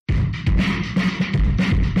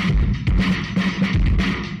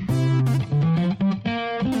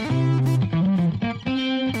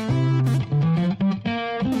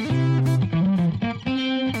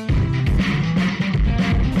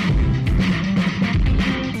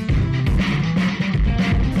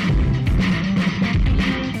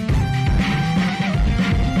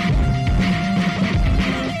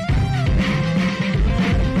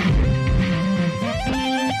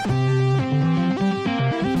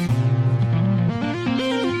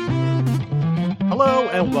Hello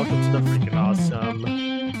and welcome to the Freakin'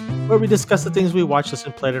 Awesome, where we discuss the things we watched,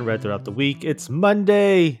 listened, played, and read throughout the week. It's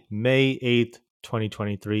Monday, May 8th,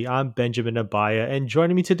 2023. I'm Benjamin Abaya, and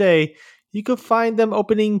joining me today, you can find them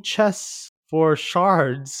opening chests for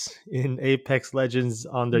shards in Apex Legends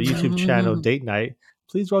on their YouTube channel, Date Night.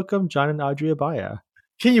 Please welcome John and Audrey Abaya.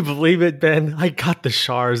 Can you believe it, Ben? I got the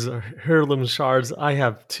shards, heirloom shards. I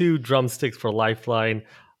have 2 drumsticks for Lifeline.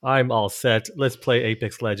 I'm all set. Let's play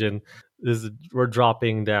Apex Legend. We're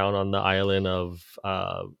dropping down on the island of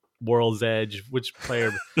World's Edge. Which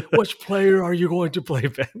player are you going to play,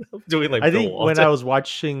 Ben? I'm doing like I think when I was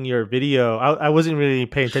watching your video, I wasn't really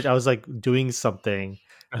paying attention. I was like doing something.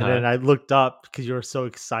 And then I looked up because you were so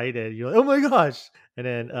excited. You're like, oh my gosh. And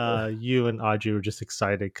then you and Audrey were just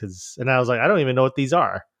excited and I was like, I don't even know what these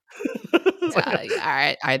are.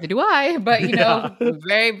 Either do I, but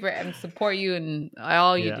very support you in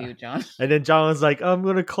all you do, John. And then John was like, I'm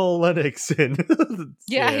gonna call Lennox in.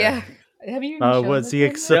 Yeah. Have you even was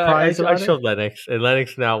he surprised? I showed Lennox, and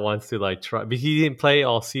Lennox now wants to like try, but he didn't play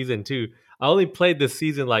all season too. I only played this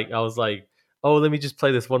season. Like I was like, oh, let me just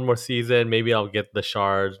play this one more season. Maybe I'll get the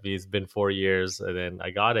shards. It's been 4 years, and then I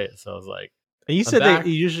got it. So I was like, and you said they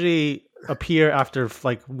usually appear after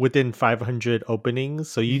like within 500 openings,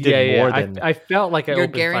 so you did more than. I felt like I you're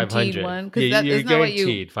opened guaranteed 500. one because you're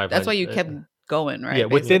guaranteed 500. That's why you kept going, right? Yeah,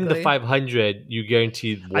 within the 500, you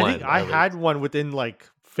guaranteed one. I think I had one within like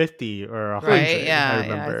 50 or 100. Right? Yeah, I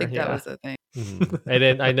remember. I think that was the thing. Mm-hmm. And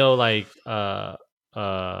then I know like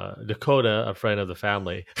Dakota, a friend of the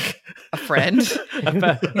family. A friend? a friend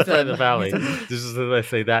of the family. Just as I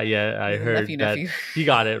say that, I heard that he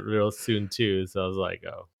got it real soon too. So I was like,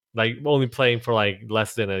 oh. Like only playing for like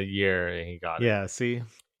less than a year and he got it. Yeah, see?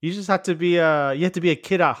 You just have to be you have to be a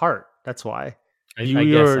kid at heart. That's why.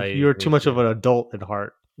 You're too much of an adult at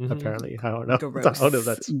heart. Mm-hmm. Apparently, I don't know. Gross. I don't know if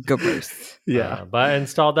that's gross. Yeah, but I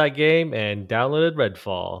installed that game and downloaded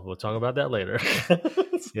Redfall. We'll talk about that later.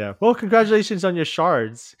 Yeah. Well, congratulations on your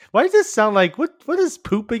shards. Why does this sound like what is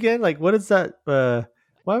poop again? Like what is that? Why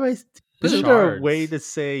am I? Isn't there a way to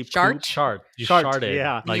say chart? Chart. You chart, sharted.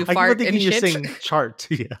 Yeah. Like I keep thinking you're saying chart.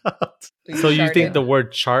 Yeah. So you think the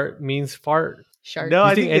word chart means fart? Chart. No,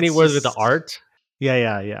 I think any word with the art.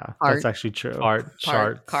 Yeah. Art. That's actually true. Art,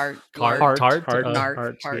 chart, cart,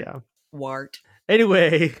 yeah. Wart.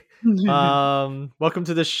 Anyway, welcome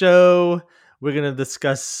to the show. We're gonna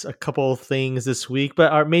discuss a couple of things this week,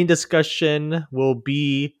 but our main discussion will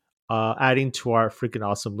be adding to our freaking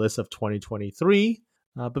awesome list of 2023.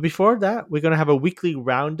 But before that, we're gonna have a weekly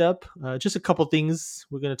roundup. Just a couple things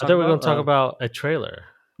we're gonna talk about. We're gonna talk about a trailer.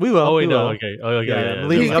 We will. Oh, we will. Okay. Yeah.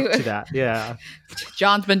 Leading up to that. Yeah.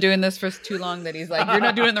 John's been doing this for too long that he's like, you're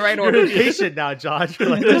not doing it in the right order. You're patient now, John.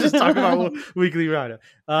 Like, let's just talk about weekly roundup.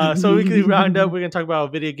 So weekly roundup, we're going to talk about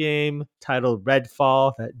a video game titled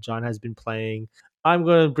Redfall that John has been playing. I'm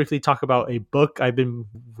going to briefly talk about a book I've been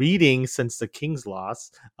reading since the King's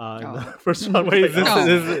loss. The first one. Wait, is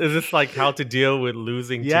this like how to deal with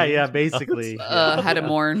losing? Yeah, basically. How to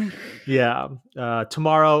mourn. Yeah.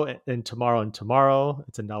 Tomorrow and Tomorrow.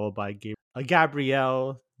 It's a novel by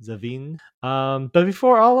Gabrielle Zavin. But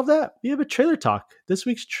before all of that, we have a trailer talk. This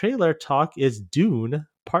week's trailer talk is Dune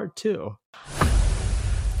Part 2.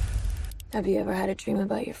 Have you ever had a dream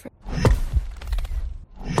about your friend?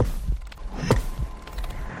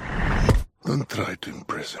 Don't try to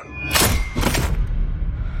impress him.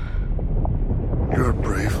 You're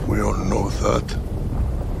brave, we all know that.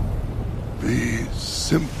 Be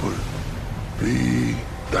simple. Be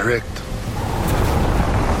direct.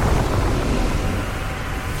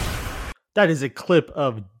 That is a clip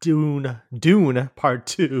of Dune Part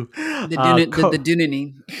 2. The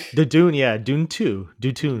Dune, yeah, Dune 2.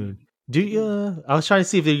 Dune. I was trying to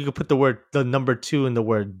see if you could put the number 2 in the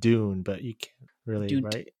word Dune, but you can't really, Dune.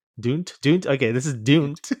 Right? Dune. Okay, this is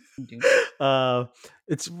Dune.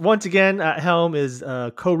 It's once again at helm is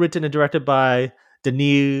co-written and directed by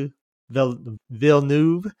Denis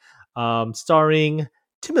Villeneuve, starring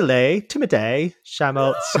Timothée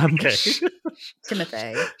Chalamet.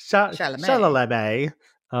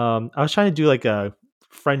 I was trying to do like a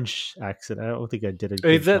French accent. I don't think I did a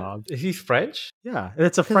good job. He's French? Yeah,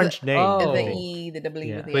 it's a French name. The E, the W.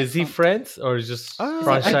 Yeah. The But is he French or just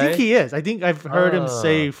French? I think he is. I think I've heard him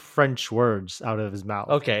say French words out of his mouth.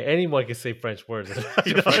 Okay, anyone can say French words. But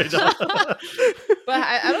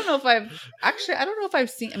I don't know if I've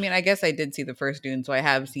seen. I mean, I guess I did see the first Dune, so I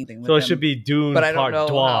have seen things. So it should be Dune, but I don't Part know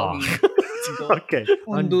how he. Okay.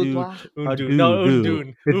 Dune. There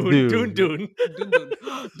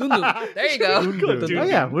you go. Oh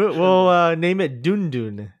yeah, we'll name it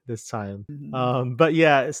Dune this time. But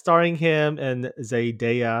yeah, starring him and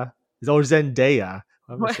Zendaya. or Zendaya.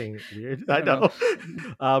 I'm What? saying it weird. I I don't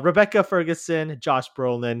know. Rebecca Ferguson, Josh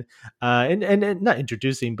Brolin, and not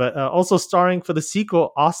introducing, but also starring for the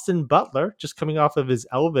sequel, Austin Butler, just coming off of his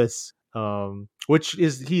Elvis, which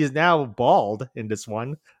is he is now bald in this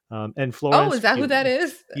one, and Oh, Florence is that who Pugh. that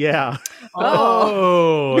is? Yeah,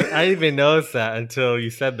 Oh. Oh, I didn't even notice that until you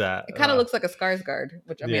said that. It kind of looks like a Skarsgård,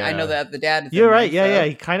 which I mean, I know Yeah. that the dad is you're in right. there, Yeah, so.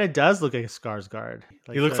 he kind of does look like a Skarsgård.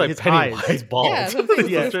 He looks like his Pennywise eyes. bald. Yeah, that's what I'm saying.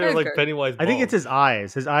 He Yeah. looks straight up like Skarsgård. Pennywise bald. I think it's his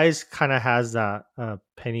eyes. His eyes kind of has that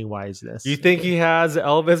Pennywiseness. You think he has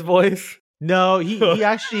Elvis voice? No, he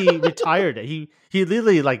actually retired it. He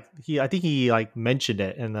literally I think he mentioned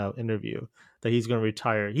it in the interview that he's going to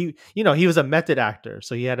retire. He was a method actor,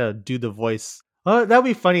 so he had to do the voice. Oh, that'd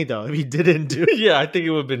be funny though if he didn't do. Yeah, I think it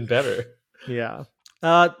would have been better. Yeah.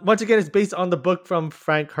 Once again, it's based on the book from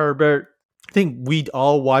Frank Herbert. I think we'd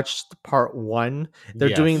all watched part one. They're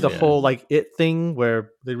Yes, doing the yeah. whole it thing where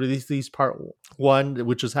they release these part one,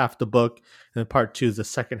 which was half the book, and then part two is the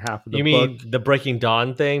second half of the You book. mean the Breaking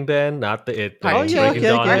Dawn thing, Ben? Not the It thing. Oh, yeah, Breaking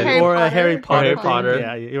okay, Dawn okay. is- Or Or a Harry Harry Potter. Potter. thing.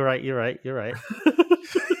 Harry Potter. Yeah, you're right.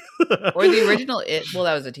 Or the original It. Well,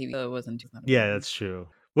 that was a TV, so it wasn't too much. Yeah, that's true.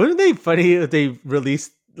 Wouldn't they funny if they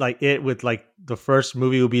released it with the first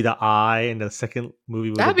movie would be the I and the second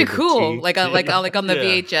movie would That'd be the cool. T? Like on the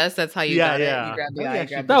Yeah. VHS, that's how you Yeah, got yeah. it. You grab the That'd be eye,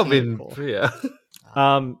 actually grab That the would T. have been,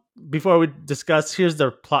 yeah. Before we discuss, here's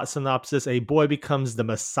the plot synopsis. A boy becomes the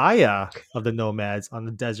messiah of the nomads on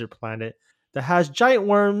the desert planet that has giant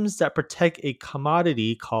worms that protect a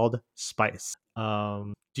commodity called spice.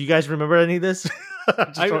 Do you guys remember any of this?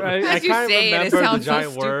 I As you kind of say it, it remember the sounds so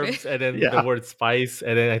giant stupid. worms and then Yeah. the word spice,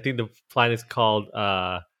 and then I think the planet is called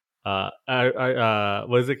what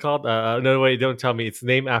is it called? No, wait, don't tell me. It's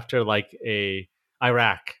named after a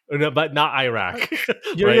Iraq, no, but not Iraq.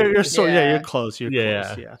 You're right? you're Yeah. close. You're Yeah.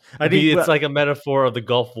 close. Yeah, I think it's like a metaphor of the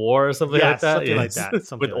Gulf War or something like that. something like Yes. that.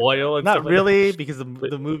 Something with like oil that. and Not stuff like really, because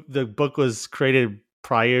the book was created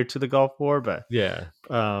prior to the Gulf War, but that.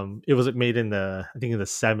 Yeah. it was made in the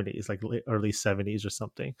 70s, early 70s or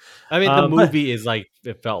something. I mean, the But- movie is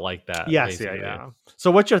it felt like that. Yes, basically. yeah.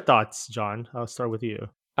 So, what's your thoughts, John? I'll start with you.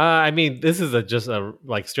 I mean, this is just a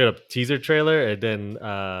straight up teaser trailer, and then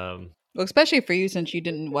Well, especially for you, since you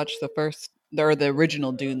didn't watch the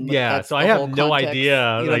original Dune. yeah, That's so the I have whole no context.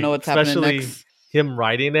 idea. You don't know what's happening especially next. him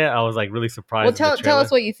writing it. I was really surprised. Well, with tell the tell us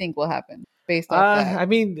trailer. what you think will happen based off that. I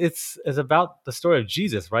mean, it's about the story of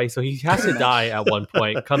Jesus, right? So he has to Pretty much. die at one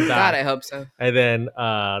point, come God, I back, hope so. and then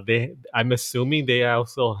I'm assuming they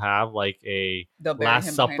also have a They'll bury Last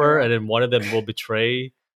him behind a Supper, rock. and then one of them will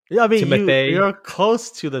betray. Yeah, I mean, Timothy. you're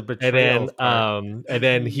close to the And betrayal. then, and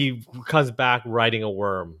then he comes back riding a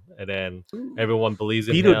worm, and then everyone believes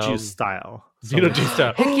in him. Beetlejuice style. Beetlejuice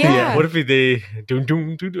style. Heck yeah. What if they doom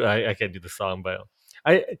doom doom? Doom? I can't do the song, but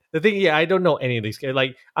I don't know any of these.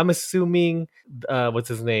 I'm assuming what's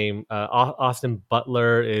his name? Austin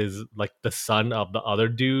Butler is the son of the other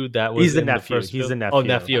dude that was He's the in nephew. The first He's the film. Oh,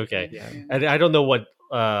 nephew. nephew. Okay. Yeah. And I don't know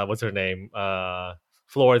what's her name.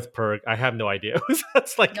 Florence Pugh. I have no idea.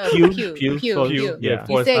 That's No, Pew, pew, pew, pew, Florence- pew. yeah. You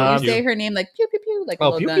Florence say Pugh. you say her name like pew pew pew, like a Oh,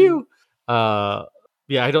 little pew gun. pew.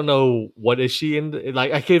 Yeah, I don't know what is she in. I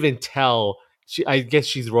can't even tell. I guess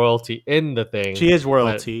she's royalty in the thing. She is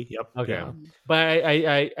royalty. Yep. Okay. Yeah. But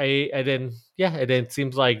and then and then it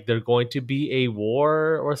seems like there's going to be a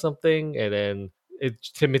war or something, and then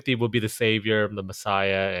Timothy will be the savior, the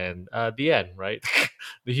Messiah, and the end, right?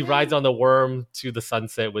 He rides on the worm to the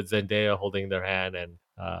sunset with Zendaya holding their hand, and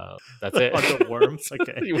that's it. On the worms.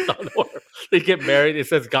 Okay. He was on the worm. They get married. It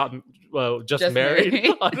says just married.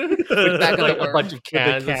 married. On it. With back of the Like a worm. bunch of With the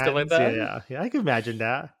cans and stuff like that. Yeah, I can imagine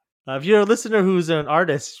that. If you're a listener who's an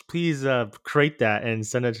artist, please create that and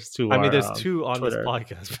send it to I our, mean, there's two on Twitter. this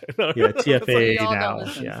podcast. Yeah, But TFA y'all now. don't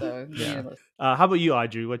listen, Yeah. so you Yeah. need to listen. How about you,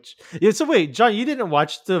 Audrey? So wait, John, you didn't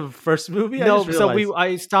watch the first movie? No, I just so realized.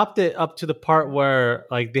 I stopped it up to the part where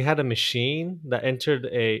they had a machine that entered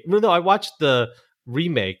a. No, I watched the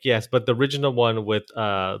remake, yes, but the original one with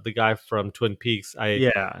the guy from Twin Peaks.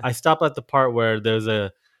 I stopped at the part where there's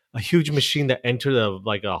a huge machine that entered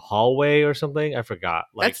a hallway or something. I forgot.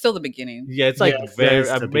 That's still the beginning. Yeah, it's Yes, that very. is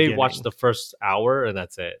I the may watch beginning. the first hour and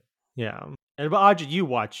that's it. Yeah. And but Audrey, you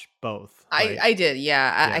watched both. Right? I did,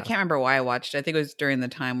 yeah. Yeah. I can't remember why I watched it. I think it was during the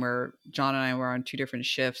time where John and I were on two different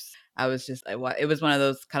shifts. I was just, it was one of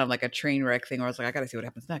those kind of like a train wreck thing where I was like, I gotta see what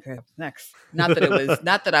happens next. Not that it was,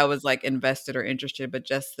 not that I was invested or interested, but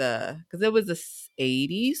just because it was the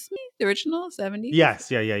 80s, the original 70s.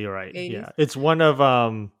 Yes, yeah, you're right. 80s? Yeah. It's one of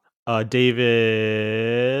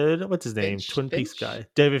David, what's his name? Finch? Twin Peaks Finch? guy.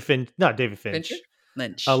 David Finch. Not David Finch. Fincher?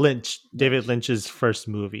 David Lynch's first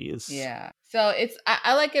movies. Yeah. So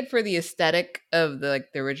I like it for the aesthetic of the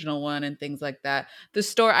original one and things like that. The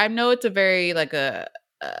story, I know it's a very like a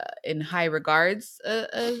in high regards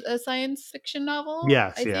a science fiction novel.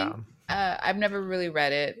 Yes, I think. I've never really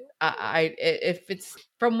read it. If it's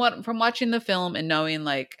from watching the film and knowing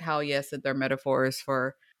like how that they're metaphors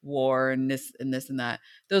for war and this and that,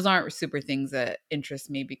 those aren't super things that interest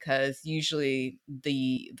me, because usually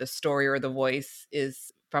the story or the voice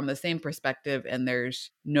is from the same perspective and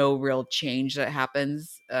there's no real change that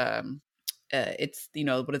happens. It's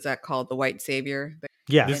what is that called, the white savior?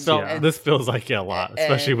 Yeah, this feels like it a lot,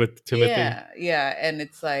 especially with Timothy. Yeah, and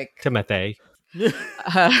it's like Timothy.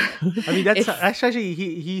 I mean, that's actually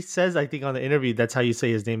he says, I think on the interview, that's how you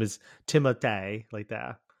say his name is Timothy, like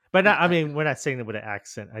that. But I mean, we're not saying it with an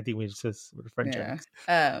accent. I think we just with a French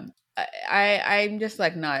accent. I'm just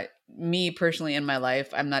like, not me personally in my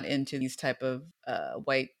life. I'm not into these type of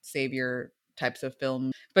white savior types of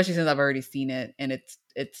film, especially since I've already seen it and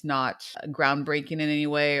it's not groundbreaking in any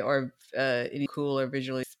way or any cool or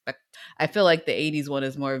visually. I feel like the 80s one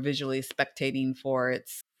is more visually spectating for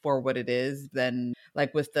what it is, than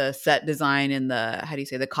like with the set design and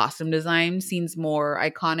the costume design seems more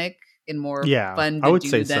iconic and more fun to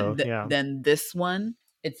do than this one.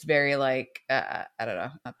 It's very like I don't know.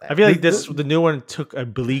 Not that. I feel like the new one took a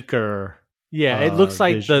bleaker. Yeah, it looks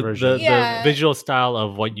like the visual style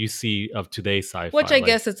of what you see of today's sci-fi. Which I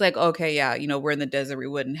guess it's like, okay, yeah, we're in the desert, we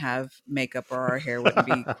wouldn't have makeup or our hair wouldn't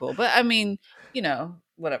be cool. But I mean,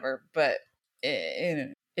 whatever. But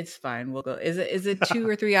it's fine. We'll go. Is it 2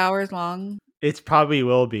 or 3 hours long? It probably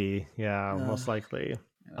will be. Yeah, most likely.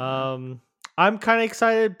 I'm kind of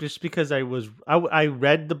excited just because I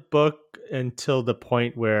read the book until the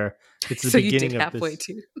point where it's the beginning of halfway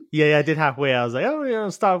too. Yeah, I did halfway. I was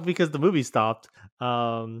like, stop, because the movie stopped.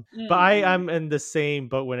 But I'm in the same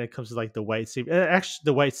boat when it comes to like the white savior. Actually,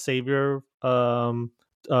 the white savior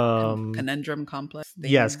conundrum complex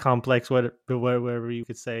thing. Yes, complex, whatever you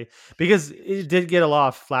could say, because it did get a lot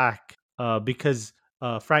of flack because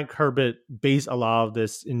Frank Herbert based a lot of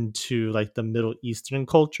this into like the Middle Eastern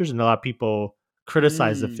cultures, and a lot of people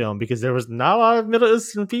criticized the film because there was not a lot of Middle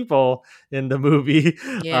Eastern people in the movie.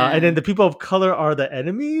 And then the people of color are the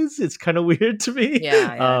enemies. It's kind of weird to me.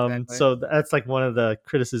 Exactly. So that's like one of the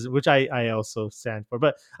criticisms, which I also stand for.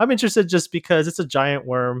 But I'm interested just because it's a giant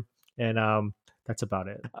worm, and that's about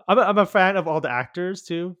it. I'm a fan of all the actors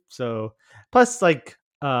too. So plus, like,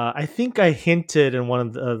 I think I hinted in one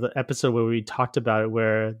of the episode where we talked about it,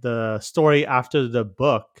 where the story after the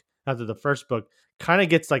first book, kind of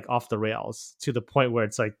gets like off the rails to the point where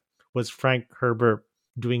it's like, was Frank Herbert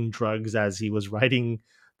doing drugs as he was writing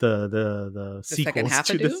the sequels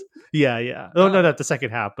to this? Yeah. Oh, no, not the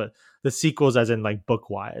second half, but the sequels, as in like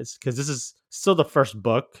book wise, because this is still the first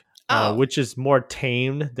book. Which is more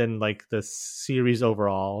tamed than like the series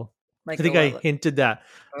overall. Like, I think I hinted that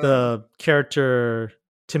the character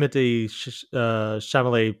Timothy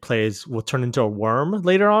Chalamet plays will turn into a worm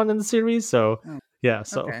later on in the series. So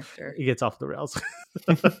it gets off the rails.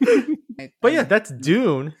 But yeah, that's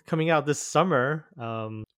Dune coming out this summer.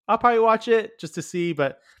 I'll probably watch it just to see,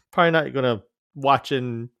 but probably not gonna watch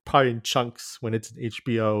in chunks when it's in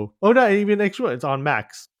HBO. Oh, not even HBO. It's on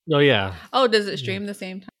Max. Oh yeah. Oh, does it stream the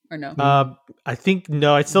same time or no? I think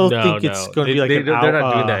no. I still think it's going to be like they're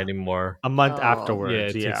not doing that anymore. A month afterwards. Yeah,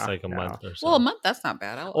 it takes like a month or so. Well, a month, that's not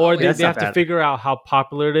bad. They have to figure out how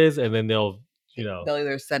popular it is, and then they'll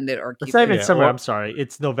either send it or keep it's not even summer. I'm sorry.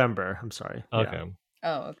 It's November. I'm sorry. Okay.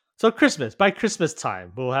 Oh, okay. So by Christmas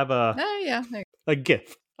time, we'll have a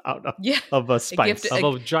gift out of a spice.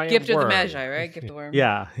 Of a giant gift worm. of the Magi, right? Gift of the worm.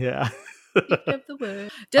 Yeah. Gift of the worm.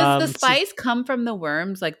 Does the spice come from the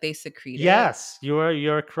worms? Like they secrete it? Yes,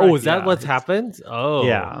 you're correct. Oh, is that what's happened? Oh,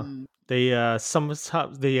 yeah. They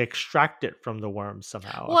they extract it from the worms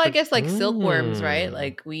somehow. Well, I guess like silkworms, right?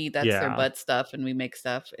 Like that's their butt stuff, and we make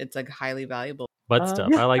stuff. It's like highly valuable. Butt stuff.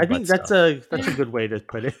 Yeah, I think that's a good way to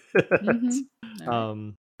put it.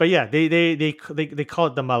 But yeah, they call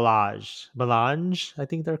it the melange. I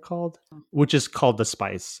think they're called, which is called the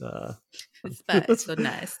spice. Spice, so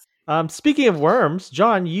nice. Speaking of worms,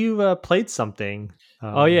 John, you played something.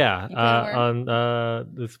 On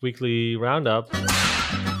this weekly roundup.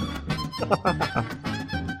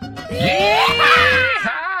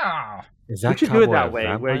 Is that we should do it that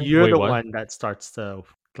way, where you're the one that starts to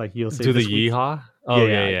you'll say do the yeehaw. Oh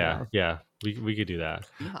yeah. We could do that.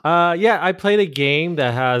 I played a game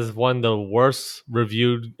that has won the worst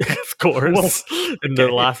reviewed scores in the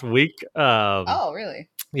last week. Oh really?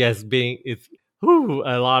 Yeah, it's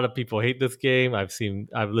a lot of people hate this game. I've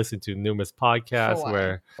listened to numerous podcasts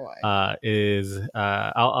where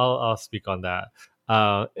I'll speak on that.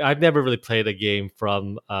 I've never really played a game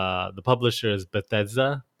from the publishers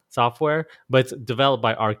Bethesda software, but it's developed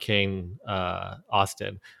by Arcane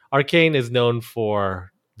Austin. Arcane is known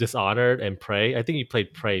for Dishonored and Prey. I think you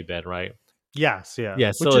played Prey, Ben, right? Yes, yeah. Yeah,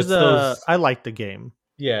 Which so is it's those. I like the game.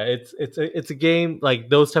 Yeah, it's a game like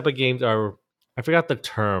those type of games are. I forgot the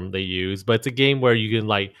term they use, but it's a game where you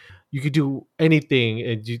could do anything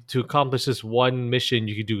and to accomplish this one mission.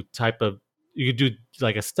 You could do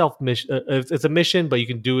like a stealth mission. It's a mission, but you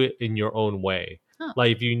can do it in your own way. Huh.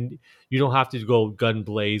 Like if you don't have to go gun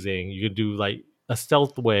blazing. You can do like a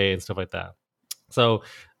stealth way and stuff like that. So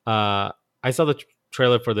I saw the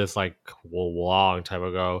trailer for this like a long time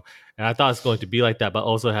ago, and I thought it's going to be like that, but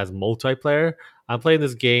also has multiplayer. I'm playing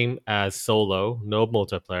this game as solo, no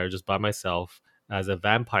multiplayer, just by myself as a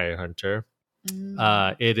vampire hunter.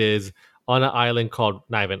 It is on an island called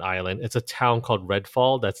not even island. It's a town called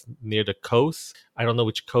Redfall that's near the coast. I don't know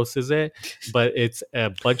which coast is it, but it's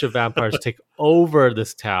a bunch of vampires take over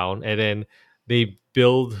this town, and then they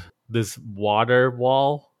build this water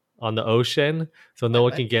wall on the ocean so no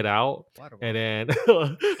one can get out. And then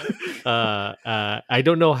I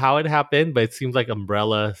don't know how it happened, but it seems like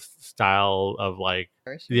Umbrella style of like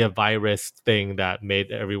the virus thing that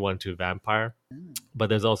made everyone to vampire. But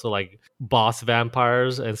there's also like boss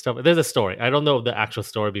vampires and stuff. There's a story. I don't know the actual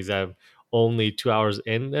story because I'm only 2 hours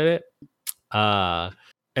in it. And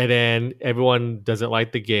then everyone doesn't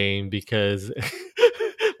like the game because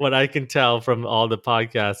what I can tell from all the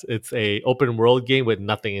podcasts, it's a open world game with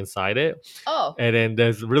nothing inside it. Oh. And then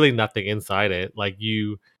there's really nothing inside it. Like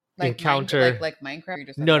you encounter like Minecraft. You're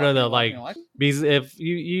just no, like because if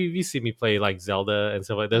you see me play like Zelda and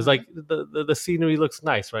stuff like, there's like the scenery looks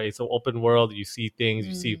nice, right? It's an open world. You see things,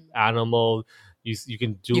 you see animals. You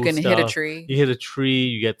can do you can stuff. hit a tree. You hit a tree,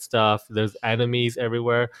 you get stuff. There's enemies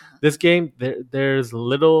everywhere. This game, there's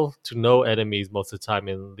little to no enemies most of the time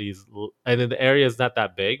in these, and in the area is not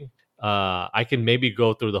that big. I can maybe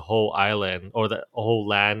go through the whole island or the whole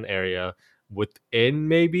land area within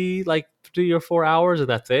maybe like 3 or 4 hours, and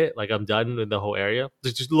that's it. Like I'm done with the whole area.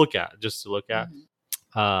 Just to look at.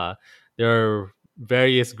 There are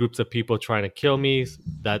various groups of people trying to kill me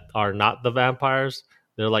that are not the vampires.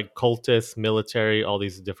 They're like cultists, military, all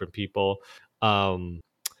these different people. But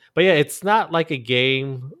yeah, it's not like a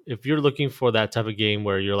game. If you're looking for that type of game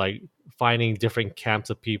where you're like finding different camps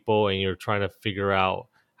of people and you're trying to figure out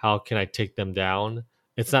how can I take them down,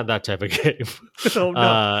 it's not that type of game. Oh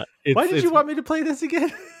no! Why did you want me to play this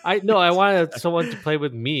again? I wanted someone to play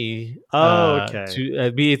with me. Okay.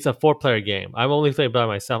 It's a 4-player game. I'm only playing by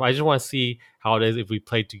myself. I just want to see how it is if we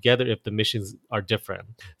play together, if the missions are different.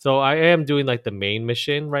 So I am doing like the main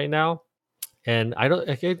mission right now, and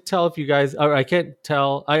I can't tell if you guys, or I can't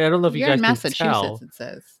tell. I don't know if You're you guys in can tell. Massachusetts. It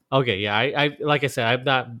says. Okay, yeah. I like I said, I'm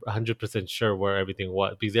not 100% sure where everything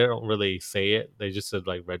was because they don't really say it. They just said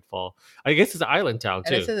like Redfall. I guess it's an island town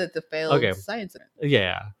too. And it says it's a failed science center.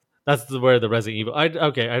 Yeah. That's where the Resident Evil. I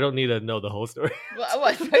don't need to know the whole story.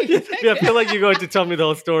 What Yeah, I feel like you're going to tell me the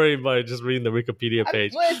whole story by just reading the Wikipedia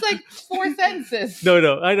page. Well, it's like 4 sentences.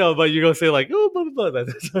 No, I know, but you're gonna say like, oh, blah blah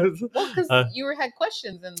blah. Well, because you had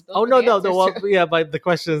questions and. No. Well, yeah, but the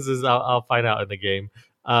questions is I'll find out in the game.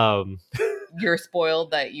 You're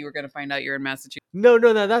spoiled that you were going to find out you're in Massachusetts. No,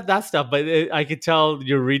 not that stuff. But I could tell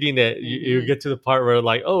you're reading it. You get to the part where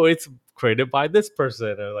like, oh, it's created by this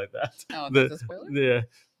person or like that. Oh, that's a spoiler. Yeah.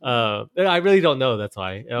 I really don't know. That's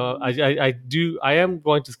why I am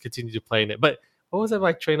going to continue to play in it. But what was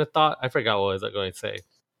my train of thought? I forgot what was I going to say.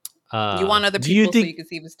 You want other people so you can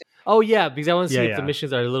see mistakes. Oh yeah, because I want to see if the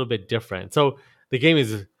missions are a little bit different. So the game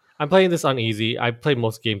is. I'm playing this on easy. I play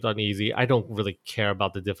most games on easy. I don't really care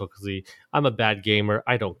about the difficulty. I'm a bad gamer.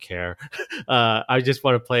 I don't care. I just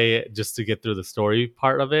want to play it just to get through the story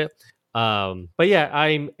part of it. But yeah,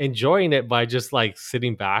 I'm enjoying it by just like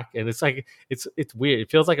sitting back, and it's like it's weird.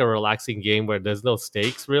 It feels like a relaxing game where there's no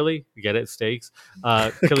stakes really. You get it? Stakes.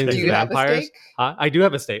 Killing these vampires. I do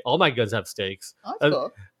have a stake. All my guns have stakes. Oh, that's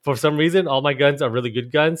cool. For some reason, all my guns are really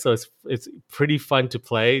good guns, so it's pretty fun to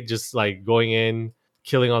play. Just like going in,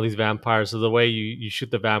 killing all these vampires. So the way you shoot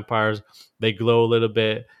the vampires, they glow a little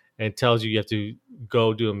bit, and it tells you have to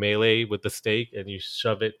go do a melee with the stake, and you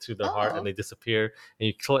shove it to their heart, and they disappear. And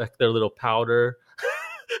you collect their little powder.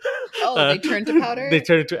 They turn to powder. They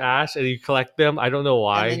turn into ash, and you collect them. I don't know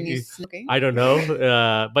why. And then I don't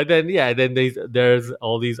know. But then there's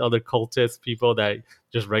all these other cultist people that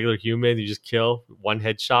just regular humans. You just kill one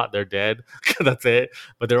headshot, they're dead. That's it.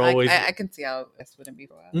 But they're always. I can see how this wouldn't be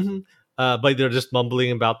for a while. but they're just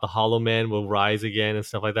mumbling about the Hollow Man will rise again and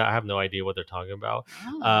stuff like that. I have no idea what they're talking about.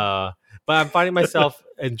 But I'm finding myself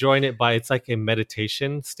enjoying it by it's like a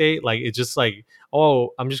meditation state. Like it's just like, oh,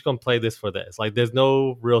 I'm just gonna play this for this. Like there's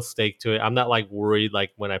no real stake to it. I'm not like worried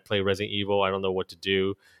like when I play Resident Evil, I don't know what to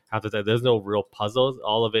do. After that, there's no real puzzles.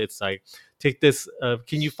 All of it's like, take this.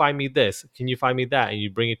 Can you find me this? Can you find me that? And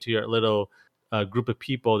you bring it to your little group of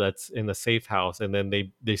people that's in the safe house, and then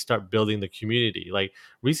they start building the community. Like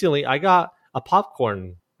recently, I got a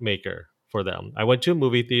popcorn maker for them. I went to a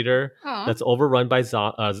movie theater that's overrun by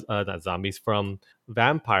not zombies, from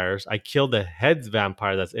vampires. I killed the head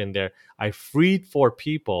vampire that's in there. I freed 4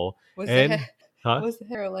 people. Was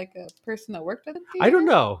there like a person that worked at the theater? I don't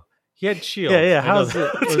know. He had shields. Yeah. How's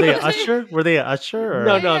it? Were they an usher? Were they an usher? Or?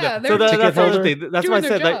 No. Yeah, So that's the other thing. That's why I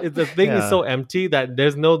doing said their like, the thing is so empty that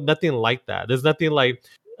there's nothing like that. There's nothing like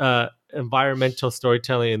environmental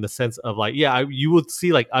storytelling in the sense of like, you would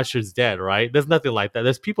see like ushers dead, right? There's nothing like that.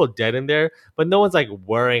 There's people dead in there, but no one's like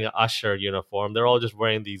wearing an usher uniform. They're all just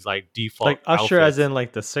wearing these like default like usher outfits. as in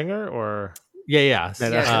like the singer, or Yes.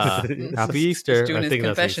 Happy Easter. He's doing I his think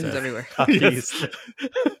confessions everywhere. Happy Yes. Easter.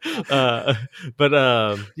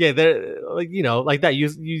 They're like, like that.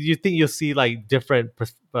 You think you'll see like different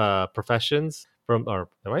professions from, or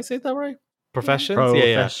am I saying that right? Professions,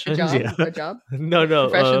 Professions, A job? No,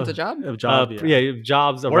 Profession's a job? A job,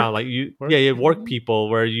 jobs Work? around like you, Work? work people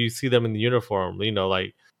where you see them in the uniform.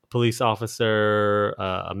 Like police officer,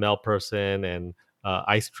 a mail person, and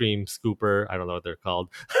ice cream scooper. I don't know what they're called.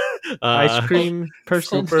 Ice cream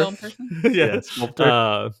person. Stone person?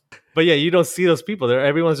 Sculptor. But you don't see those people.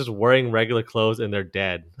 Everyone's just wearing regular clothes and they're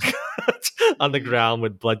dead on the ground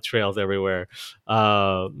with blood trails everywhere.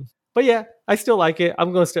 But yeah, I still like it.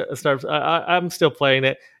 I'm going to start. I'm still playing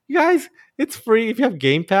it. You guys, it's free. If you have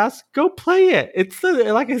Game Pass, go play it. It's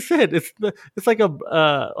like I said, it's like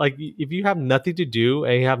a like if you have nothing to do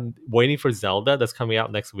and you have waiting for Zelda that's coming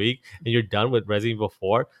out next week and you're done with Resident Evil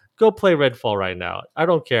 4, go play Redfall right now. I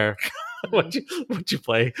don't care what you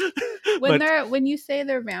play. When you say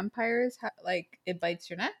they're vampires, like it bites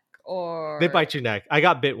your neck, or they bite your neck. I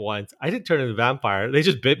got bit once. I didn't turn into a vampire. They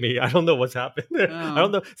just bit me. I don't know what's happened there. I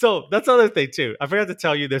don't know. So that's the other thing too. I forgot to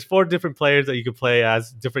tell you. There's 4 different players that you can play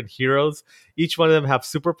as, different heroes. Each one of them have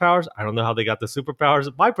superpowers. I don't know how they got the superpowers.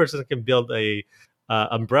 My person can build a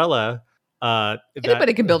umbrella.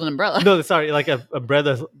 Anybody can build an umbrella. No, sorry, like a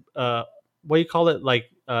umbrella. What do you call it? Like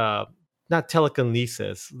not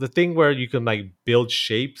telekinesis. The thing where you can like build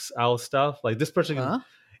shapes out of stuff. Like this person can.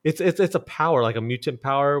 It's a power, like a mutant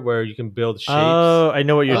power where you can build shapes. Oh, I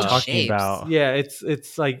know what you're talking shapes. about. Yeah,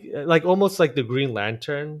 it's like almost like the Green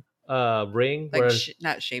Lantern ring. Like where,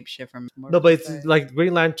 not shapeshift from. no, but it's like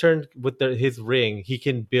Green Lantern with his ring. He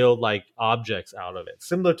can build like objects out of it,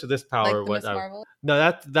 similar to this power. Like the Miss Marvel?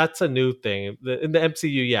 No, that's a new thing in the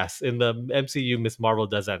MCU. Yes, in the MCU, Miss Marvel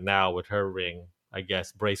does that now with her ring. I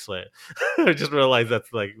guess bracelet. I just realized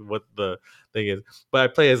that's like what the thing is. But I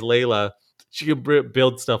play as Layla. She can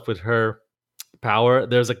build stuff with her power.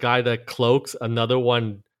 There's a guy that cloaks, another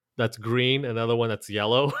one that's green, another one that's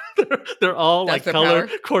yellow. they're all That's like their color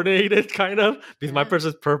power? coordinated, kind of, because my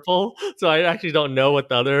person's purple. So I actually don't know what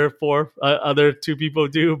the other 2 people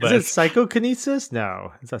do. But Is it psychokinesis?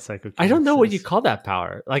 No, it's not psychokinesis. I don't know what you call that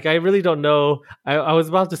power. Like I really don't know. I was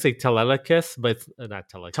about to say telekinesis, but it's not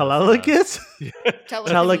telekinesis.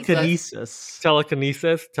 Telekinesis?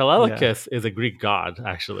 Telekinesis. Telekinesis is a Greek god,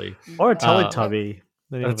 actually. Or a Teletubby.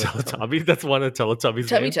 Teletubby. That's one of Teletubby's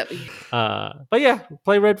Tubby names. Tubby. But yeah,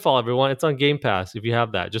 play Redfall, everyone. It's on Game Pass. If you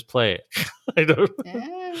have that, just play it. I don't.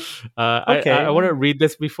 Yeah. Okay. I want to read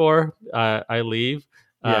this before I leave.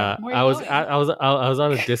 Yeah. I was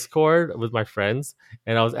on a Discord with my friends,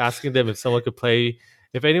 and I was asking them if someone could play.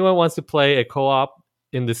 If anyone wants to play a co-op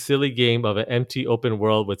in the silly game of an empty open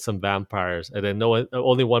world with some vampires, and then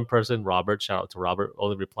only one person, Robert, shout out to Robert,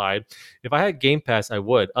 only replied, if I had Game Pass, I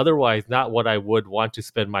would. Otherwise, not what I would want to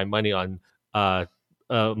spend my money on.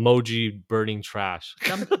 Emoji burning trash.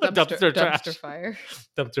 Dumpster fire.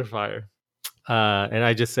 Dumpster fire. And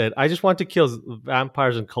I just said, I just want to kill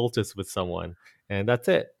vampires and cultists with someone. And that's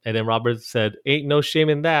it. And then Robert said, ain't no shame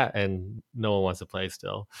in that. And no one wants to play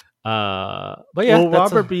still. But yeah. Will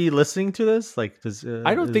Robert be listening to this? Like,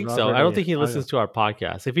 I don't think so. I don't think he listens to our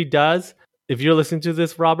podcast. If he does, if you're listening to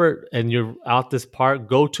this, Robert, and you're out this part,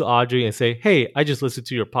 go to Audrey and say, hey, I just listened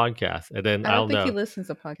to your podcast. And then I I'll don't think know. he listens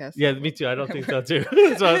to podcasts. Yeah, me too. I don't think so too.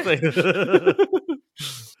 That's what I'm saying.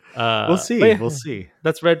 We'll see. Yeah, we'll see.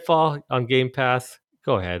 That's Redfall on Game Pass.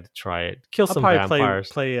 Go ahead, try it. Kill I'll some probably vampires.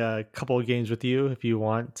 play a couple of games with you if you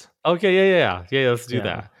want. Okay, yeah. Let's do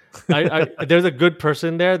that. There's a good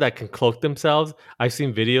person there that can cloak themselves. I've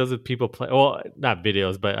seen videos of people play. Well, not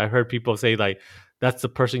videos, but I heard people say like that's the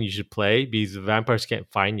person you should play because the vampires can't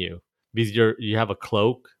find you because you have a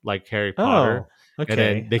cloak like Harry Potter, Oh, and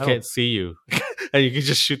then okay. they I don't. can't see you, and you can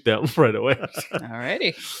just shoot them right away.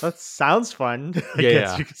 Alrighty. That sounds fun. I guess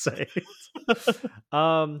Yeah. you could say.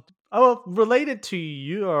 um. Oh, well, related to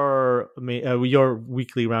your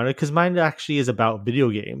weekly roundup, because mine actually is about video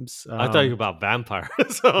games. I thought you were about vampires. I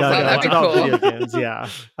was Yeah, like, Oh, no, that'd it's be wow. about cool. video games. Yeah,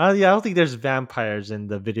 yeah. I don't think there's vampires in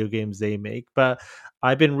the video games they make, but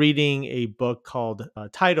I've been reading a book called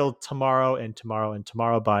titled "Tomorrow and Tomorrow and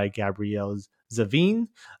Tomorrow" by Gabrielle Zavin,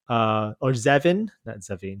 or Zevin, not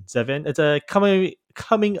Zavin. Zevin. It's a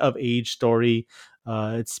coming of age story.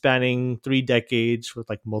 It's spanning 3 decades with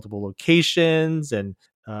like multiple locations and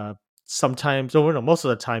sometimes, or no, most of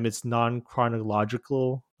the time, it's non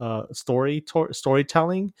chronological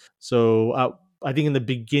storytelling. So I think in the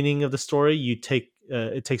beginning of the story,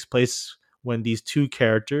 it takes place when these two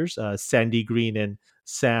characters, Sandy Green and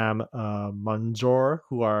Sam Munzor,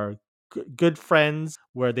 who are good friends,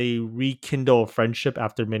 where they rekindle friendship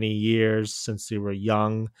after many years since they were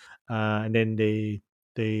young, and then they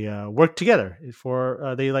work together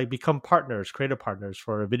for they like become partners, creative partners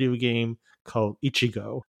for a video game called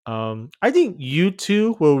Ichigo. I think you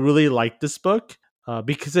two will really like this book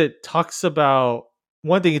because it talks about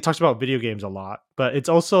one thing. It talks about video games a lot, but it's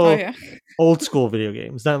Oh also yeah. old school video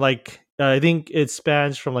games. Not like I think it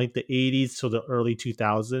spans from like the 80s to the early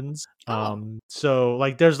 2000s. Oh. So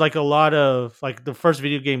like there's like a lot of like the first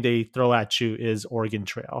video game they throw at you is Oregon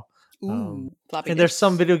Trail. Ooh. Floppy And there's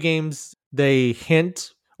some disks. video games they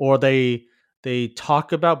hint or they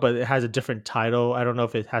talk about, but it has a different title. I don't know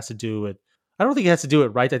if it has to do with. I don't think it has to do it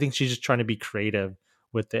right. I think she's just trying to be creative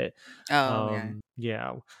with it. Oh yeah.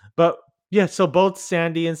 Yeah, but yeah. So both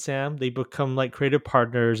Sandy and Sam they become like creative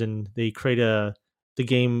partners, and they create the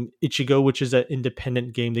game Ichigo, which is an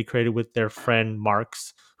independent game they created with their friend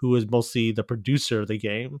Marks, who is mostly the producer of the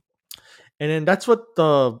game. And then that's what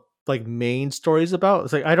the like main story is about.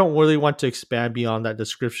 It's like I don't really want to expand beyond that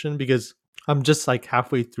description because I'm just like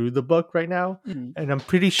halfway through the book right now, Mhm. and I'm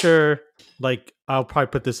pretty sure like I'll probably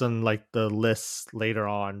put this on like the list later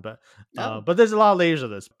on. Oh. But there's a lot of layers of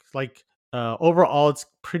this. Like overall, it's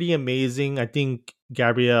pretty amazing. I think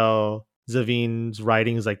Gabrielle Zavin's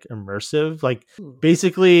writing is like immersive. Like Ooh.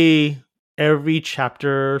 basically every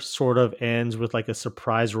chapter sort of ends with like a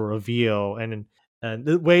surprise or reveal, and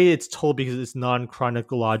the way it's told, because it's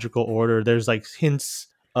non-chronological order, there's like hints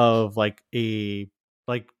of like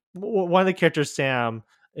one of the characters, Sam,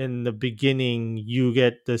 in the beginning you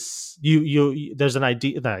get this there's an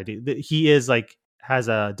idea, not idea that he is like has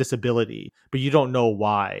a disability, but you don't know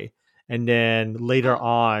why, and then later Oh.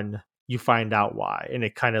 on you find out why, and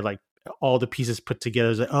it kind of like all the pieces put together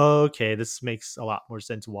is like, oh, okay, this makes a lot more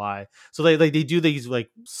sense why. So they do these like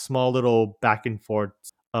small little back and forth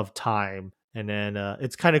of time, and then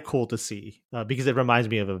it's kind of cool to see because it reminds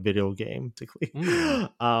me of a video game particularly. Mm.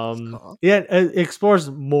 That's cool. Yeah, it explores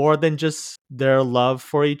more than just their love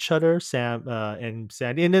for each other, Sam and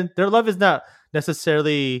Sandy, and then their love is not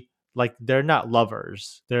necessarily like they're not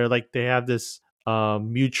lovers, they're like they have this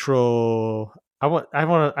mutual, I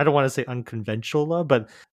don't want to say unconventional love, but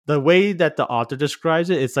the way that the author describes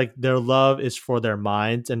it, it's like their love is for their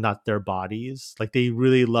minds and not their bodies. Like they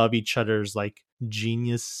really love each other's like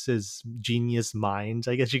genius minds,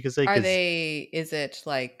 I guess you could say. Are Because they, is it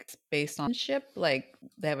like based on ship? Like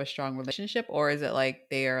they have a strong relationship, or is it like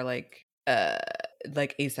they are like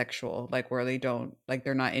asexual, like where they don't like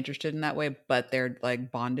they're not interested in that way, but they're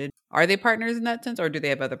like bonded? Are they partners in that sense, or do they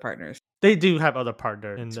have other partners? they do have other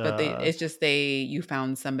partners, and But it's just you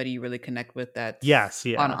found somebody you really connect with that's yes,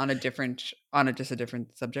 yeah. on a different on a just a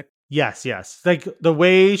different subject. Yes. Like the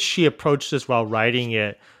way she approached this while writing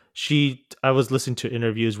it, I was listening to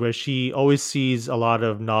interviews where she always sees a lot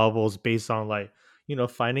of novels based on like,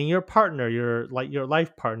 finding your partner, your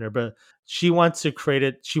life partner, but she wanted to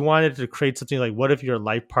create something like, what if your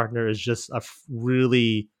life partner is just a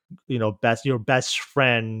really, your best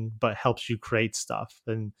friend, but helps you create stuff,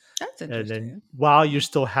 That's and then interesting. while you're Yeah.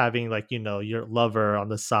 still having like your lover on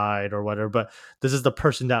the side or whatever, but this is the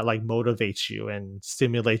person that like motivates you and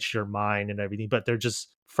stimulates your mind and everything, but they're just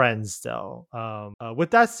friends still.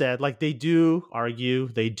 With that said, like they do argue,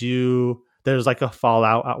 there's like a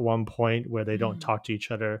fallout at one point where they don't Mm. talk to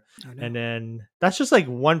each other, Oh no. and then that's just like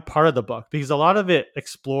one part of the book, because a lot of it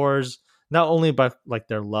explores not only about like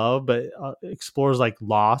their love, but explores like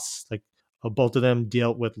loss, like both of them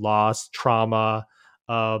deal with loss, trauma.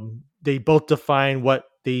 They both define what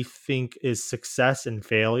they think is success and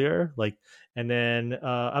failure, like, and then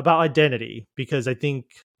about identity, because I think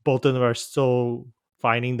both of them are still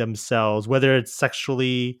finding themselves, whether it's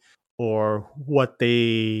sexually or what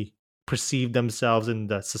they perceive themselves in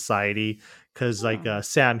the society. Because like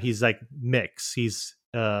Sam, he's like mixed. He's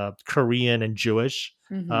Korean and Jewish.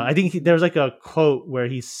 I think there's like a quote where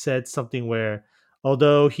he said something where,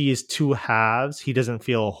 although he is two halves, he doesn't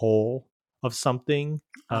feel a whole of something.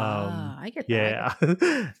 I get that.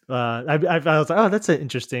 Yeah. I was like, oh, that's an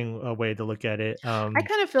interesting way to look at it. I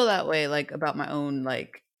kind of feel that way, like about my own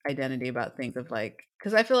like identity about things of like,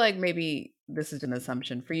 because I feel like maybe this is an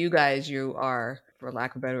assumption for you guys. You are, for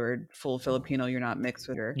lack of a better word, full Filipino. You're not mixed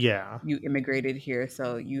with her. Yeah. You immigrated here,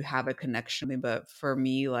 so you have a connection. But for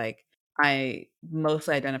me, like I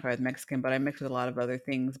mostly identify with Mexican, but I mix with a lot of other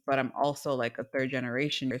things. But I'm also like a third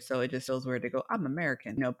generation here, so it just feels weird to go, I'm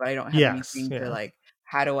American, but I don't have anything to like,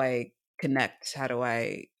 how do I connect? How do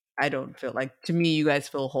I don't feel like, to me, you guys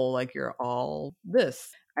feel whole, like you're all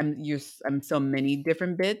this. I'm so many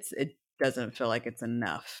different bits. It doesn't feel like it's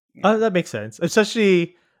enough. That makes sense.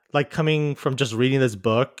 Especially like coming from just reading this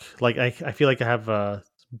book. Like I feel like I have a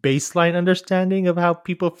baseline understanding of how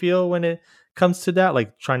people feel when it comes to that,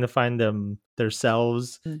 like trying to find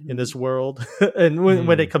themselves in this world. And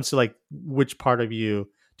when it comes to like which part of you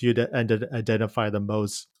do you identify the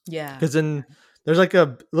most? Yeah. Because then there's like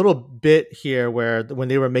a little bit here where when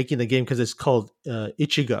they were making the game, because it's called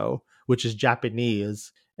Ichigo, which is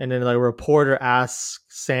Japanese, and then like a reporter asks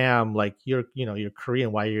Sam, like, you're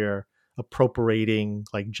Korean, why you're appropriating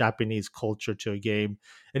like Japanese culture to a game,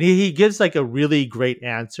 and he gives like a really great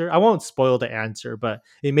answer. I won't spoil the answer, but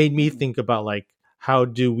it made me think about like, how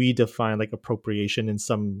do we define like appropriation in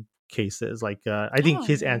some cases? Like I think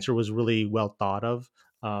his answer was really well thought of.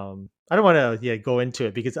 I don't want to go into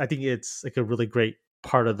it because I think it's like a really great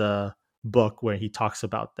part of the book where he talks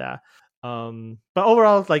about that. But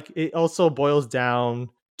overall, like it also boils down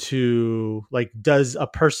to like, does a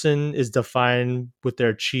person is defined with their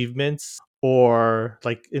achievements, or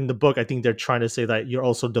like in the book I think they're trying to say that you're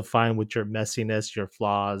also defined with your messiness, your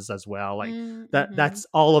flaws as well, like that's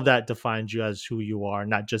all of that defines you as who you are,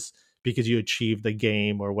 not just because you achieved the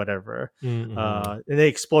game or whatever. And it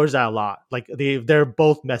explores that a lot. Like they're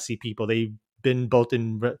both messy people. They've been both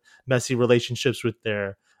in messy relationships with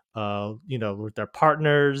their with their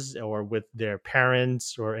partners or with their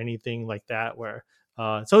parents or anything like that, where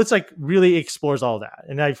so it's like really explores all that.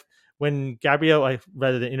 And when Gabrielle, I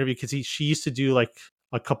read an interview because she used to do like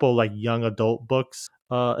a couple like young adult books.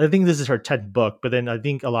 I think this is her 10th book, but then I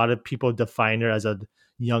think a lot of people define her as a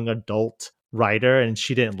young adult writer, and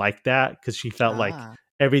she didn't like that because she felt like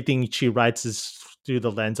everything she writes is through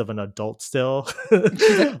the lens of an adult still.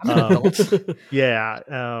 She's like, I'm an adult. Yeah.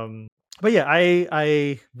 But yeah,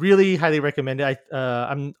 I really highly recommend it.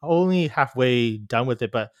 I'm only halfway done with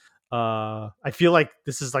it, but I feel like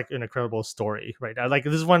this is like an incredible story right now. Like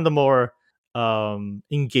this is one of the more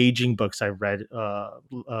engaging books I've read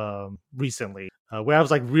recently, where I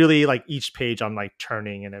was like really like each page I'm like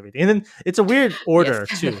turning and everything, and then it's a weird order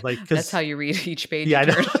too, like cause, that's how you read each page. Yeah, I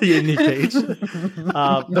know, in each page.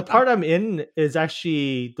 The part I'm in is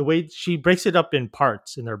actually the way she breaks it up in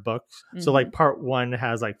parts in her books. So like part 1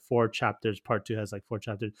 has like 4 chapters, part 2 has like 4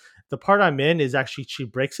 chapters. The part I'm in is actually she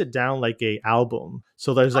breaks it down like a album.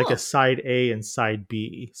 So there's like a side A and side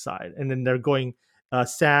B side, and then they're going.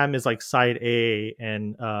 Sam is like side A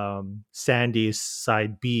and Sandy's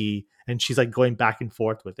side B, and she's like going back and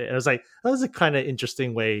forth with it. And I was like, that was a kind of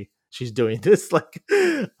interesting way she's doing this, like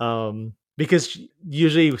because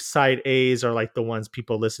usually side A's are like the ones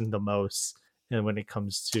people listen the most, and when it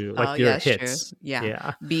comes to like your hits. True.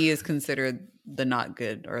 Yeah. B is considered the not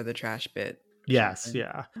good or the trash bit. Yes,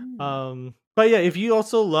 yeah. But yeah, if you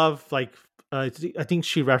also love like I think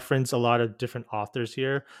she referenced a lot of different authors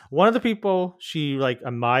here. One of the people she like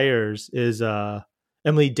admires is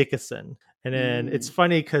Emily Dickinson. And then it's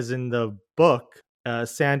funny because in the book,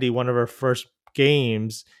 Sandy, one of her first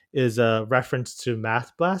games is a reference to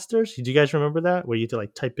Math Blasters. Do you guys remember that? Where you have to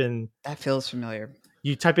like type in. That feels familiar.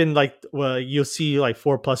 You type in like, well, you'll see like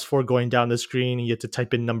 4+4 going down the screen, and you have to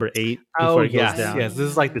type in number 8 before it goes down. Yes, this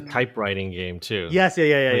is like the typewriting game too. Yes,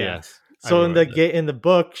 yeah. Yes. So in the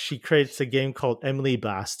book, she creates a game called Emily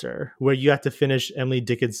Blaster, where you have to finish Emily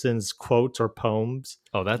Dickinson's quotes or poems.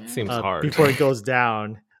 Oh, that seems hard. Before it goes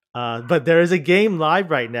down. But there is a game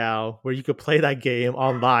live right now where you could play that game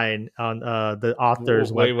online on the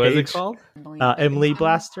author's webpage. What is it called? Emily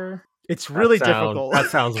Blaster. It's really difficult.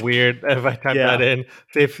 That sounds weird. If I type that in,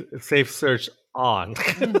 safe search on.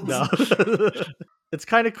 No. It's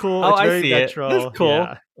kind of cool. Oh, it's very I see retro. It. That's cool.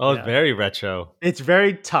 Yeah. It's very retro. It's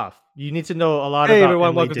very tough. You need to know a lot about. Hey everyone,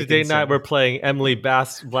 Emily welcome Dickinson. to date night. We're playing Emily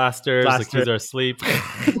Blasters. The kids are asleep.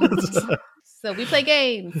 So we play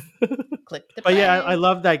games. Click the But play. yeah, I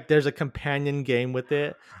love that there's a companion game with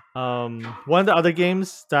it. One of the other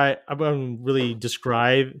games that I'm going to really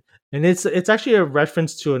describe, and it's actually a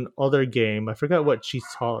reference to an other game. I forgot what she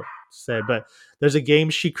said, but there's a game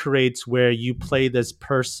she creates where you play this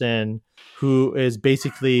person who is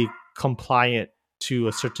basically compliant to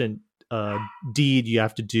a certain uh, deed you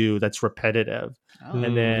have to do that's repetitive, Oh.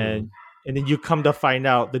 and then you come to find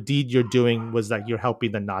out the deed you're doing was that you're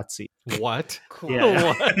helping the Nazi. What? Cool. Yeah.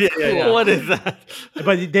 What? Yeah. What is that?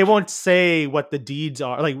 But they won't say what the deeds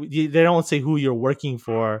are. Like they don't say who you're working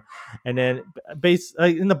for, and then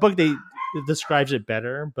in the book it describes it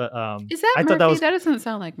better. But Is that I Murphy? thought that was doesn't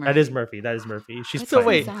sound like Murphy. that is Murphy. That is Murphy. She's That So doesn't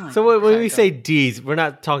playing. wait, sound like so her. when Sorry, we go say ahead. D's, we're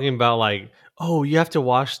not talking about like, oh, you have to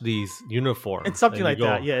wash these uniforms. It's something and you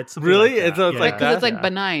like go- that. Yeah, it's something Really? like that. So it's Yeah. like Because it's that? like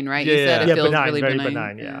benign, right? Yeah, You said it yeah, feels benign, really very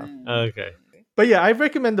benign. benign, yeah. Okay. But yeah, I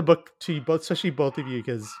recommend the book to you both, especially both of you,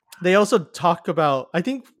 because they also talk about. I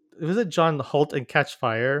think was it John Holt and Catch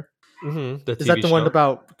Fire. Mm-hmm. The Is that TV the one show?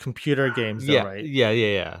 about computer games, though, Yeah, right?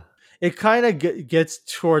 yeah. It kind of gets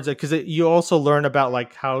towards it because you also learn about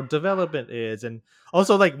like how development is, and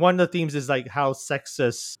also like one of the themes is like how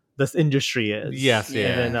sexist this industry is. Yes, Yeah.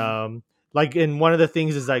 And then yeah. like in one of the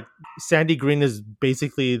things is like Sandy Green is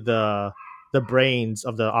basically the brains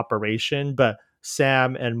of the operation, but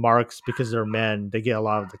Sam and Marks, because they're men, they get a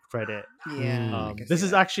lot of the credit. Yeah. I can This see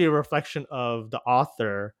is that. actually a reflection of the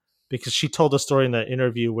author because she told a story in the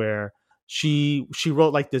interview where she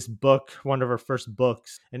wrote like this book, one of her first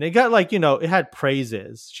books, and it got like it had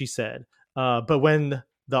praises. She said, but when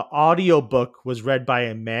the audiobook was read by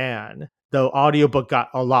a man, the audiobook got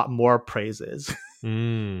a lot more praises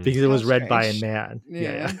Mm. because it How was read by a strange. man.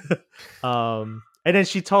 Yeah. And then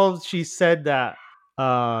she said that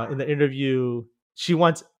in the interview she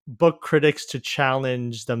wants book critics to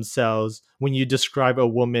challenge themselves when you describe a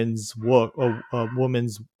woman's work or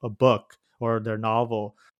a book or their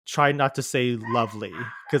novel. Try not to say lovely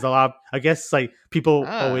because I guess like people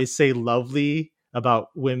Ah. always say lovely about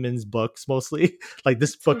women's books mostly. Like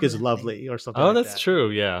this So book is lovely. lovely or something. Oh, like that's that. true.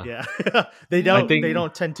 Yeah. Yeah, they I don't think- they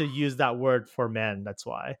don't tend to use that word for men. That's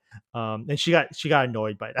why. And she got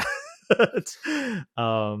annoyed by that.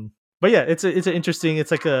 But yeah, it's an interesting. It's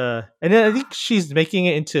like and then I think she's making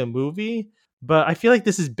it into a movie. But I feel like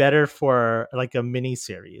this is better for like a mini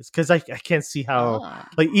series because I can't see how Ah.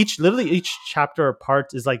 like literally each chapter or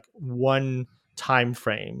part is like one time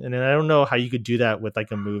frame, and then I don't know how you could do that with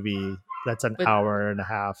like a movie that's an With- hour and a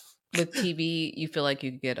half. With TV, you feel like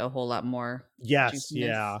you could get a whole lot more. Yes, juiciness.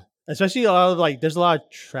 yeah. Especially a lot of like there's a lot of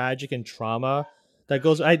tragic and trauma that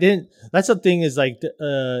goes. I didn't That's the thing is like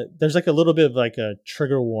there's like a little bit of like a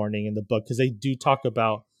trigger warning in the book because they do talk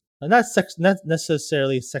about not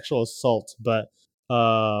necessarily sexual assault, but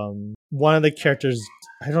one of the characters,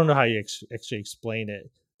 I don't know how you actually explain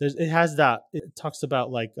it. It talks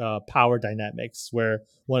about like power dynamics where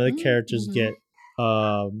one of the characters Mhm. get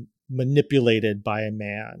manipulated by a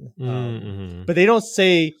man. Mhm. But they don't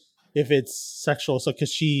say if it's sexual. So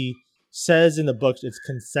because she says in the book it's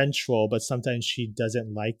consensual, but sometimes she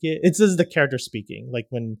doesn't like it. It's just the character speaking, like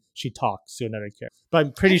when she talks to another character. But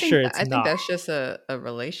I'm pretty sure it's I not. think that's just a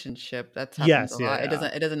relationship that's Yes, happens a lot. yeah.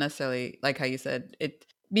 It doesn't necessarily like how you said it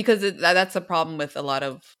because that's a problem with a lot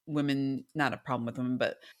of women. Not a problem with women,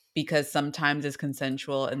 but because sometimes it's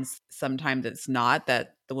consensual and sometimes it's not.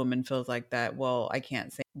 That the woman feels like that. Well, I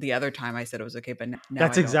can't say the other time I said it was okay, but now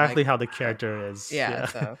That's I don't exactly like how the it. character is. Yeah.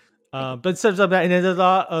 So But so that, and then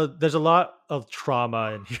there's a lot of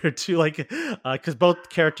trauma in here too, like because both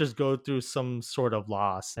characters go through some sort of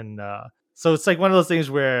loss, and so it's like one of those things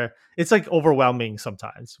where it's like overwhelming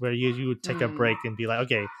sometimes, where you would take a break and be like,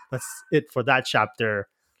 okay, that's it for that chapter.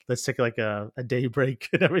 Let's take like a day break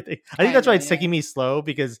and everything. I think that's why Kinda, it's taking me slow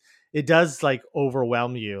because it does like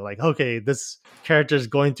overwhelm you. Like, okay, this character is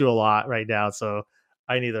going through a lot right now, so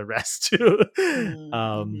I need a rest too.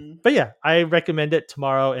 Mhm. But yeah, I recommend it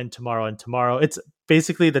tomorrow and tomorrow and tomorrow. It's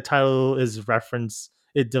basically the title is reference.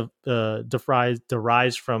 It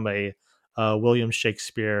derives from a William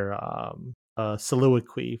Shakespeare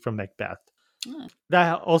soliloquy from Macbeth. Ah.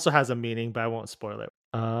 That also has a meaning, but I won't spoil it.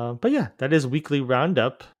 But yeah, that is weekly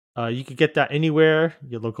roundup. You can get that anywhere,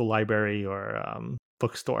 your local library or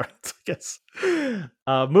bookstore, I guess.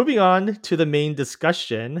 Moving on to the main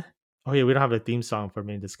discussion. Oh yeah, we don't have a theme song for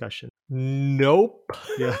main discussion. Nope.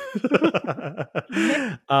 Yeah.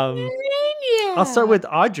 I'll start with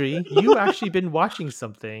Audrey. You actually been watching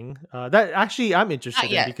something that actually I'm interested Not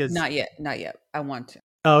in yet. because Not yet. I want to.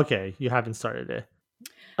 oh, okay, you haven't started it.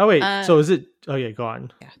 Oh wait, so is it? Oh yeah, go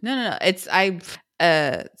on. Yeah. No. It's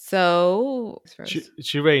so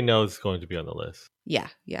She already knows it's going to be on the list. yeah.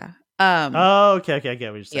 Oh, okay. I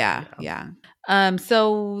get what you're saying. Yeah.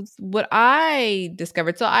 So what I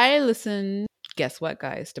discovered, so I listen, guess what,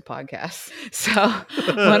 guys, to podcasts. So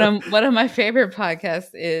one of my favorite podcasts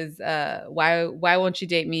is Why Won't You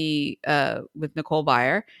Date Me with Nicole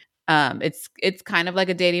Byer. It's kind of like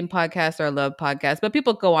a dating podcast or a love podcast, but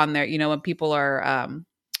people go on there, when people are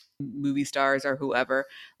movie stars or whoever,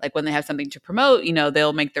 like when they have something to promote,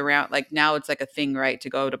 they'll make the round. Like now it's like a thing, right, to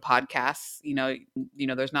go to podcasts.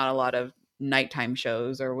 There's not a lot of nighttime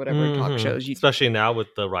shows or whatever talk shows. Especially now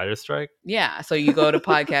with the writer's strike. Yeah, so you go to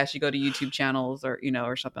podcasts, you go to YouTube channels, or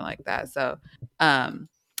or something like that. So,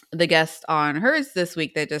 the guest on hers this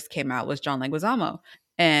week that just came out was John Leguizamo,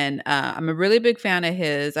 and I'm a really big fan of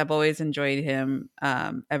his. I've always enjoyed him,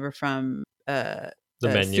 ever from The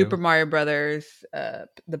Menu, Super Mario Brothers,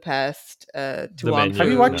 The Pest, to The Wong Menu. Have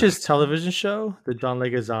you Fu. watched his television show, the John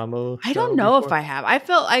Leguizamo show? I don't know before? if I have. I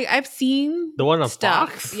felt I've seen The one on stuff.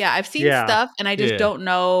 Fox? Yeah, I've seen Yeah. stuff, and I just Yeah. don't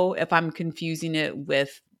know if I'm confusing it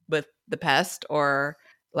with The Pest, or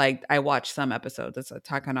like I watched some episodes. It's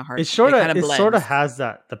kind of hard. It sort of blends. has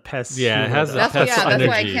that the pest. Yeah, it humor, has though. the That's Pest that's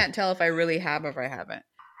why I energy. can't tell if I really have or if I haven't.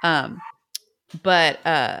 But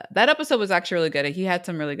that episode was actually really good. He had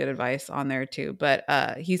some really good advice on there too. But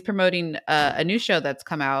he's promoting a new show that's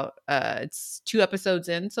come out. It's 2 episodes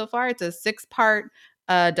in so far. It's a 6-part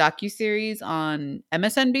docuseries on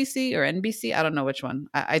MSNBC or NBC. I don't know which one.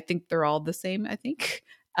 I think they're all the same, I think.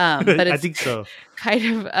 But it's I think so.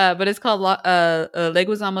 kind of but it's called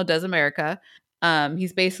Leguizamo Does America.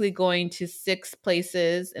 He's basically going to 6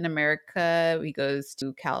 places in America. He goes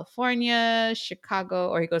to California, Chicago,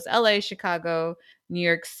 or he goes to LA, Chicago, New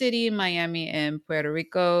York City, Miami, and Puerto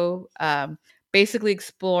Rico. Basically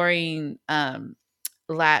exploring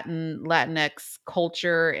Latinx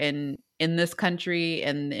culture in this country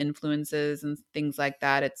and the influences and things like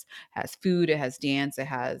that. It has food, it has dance, it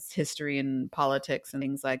has history and politics and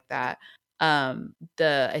things like that. I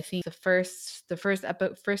think the first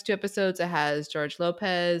 2 episodes, it has George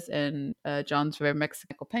Lopez and John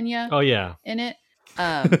Mexico Pena Oh yeah. in it.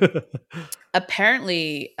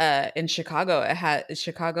 Apparently, in Chicago,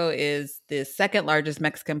 Chicago is the 2nd largest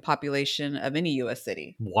Mexican population of any U.S.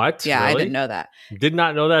 city. What? Yeah, Really? I didn't know that. Did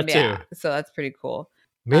not know that Yeah, too. so that's pretty cool.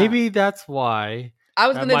 Maybe that's why. I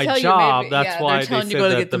was at going to my tell job, you, maybe, that's why they're they telling you said go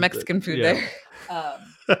to that get the Mexican food yeah.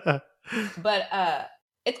 there. But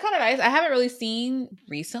it's kind of nice. I haven't really seen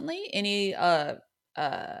recently any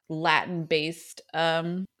Latin based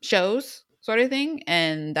shows sort of thing,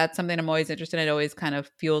 and that's something I'm always interested in. It always kind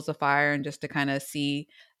of fuels the fire, and just to kind of see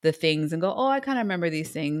the things and go, oh, I kind of remember these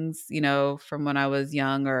things, from when I was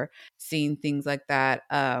young, or seeing things like that.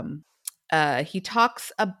 He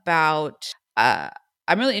talks about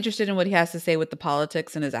I'm really interested in what he has to say with the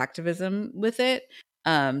politics and his activism with it.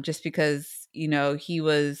 Just because,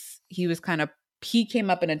 he came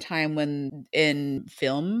up in a time when in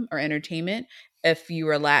film or entertainment, if you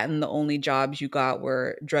were Latin, the only jobs you got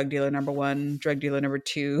were drug dealer number 1, drug dealer number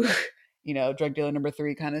 2, drug dealer number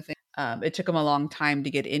 3 kind of thing. It took him a long time to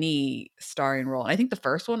get any starring role. And I think the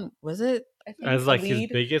first one, was it? I think As like his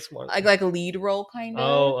biggest one. like a lead role kind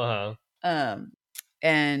of. Oh,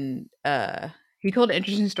 And he told an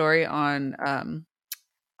interesting story on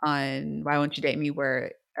Why Won't You Date Me,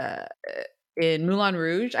 where in Moulin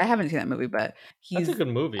Rouge, I haven't seen that movie, but that's a good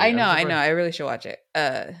movie. I know, I really should watch it.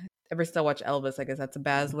 Ever still watch Elvis? I guess that's a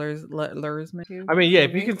Baz Luhrmann too. I mean, yeah,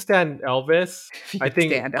 if you can stand Elvis, you I can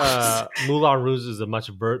think stand Elvis. Moulin Rouge is a much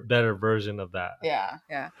better version of that.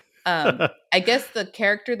 Yeah. I guess the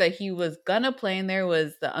character that he was gonna play in there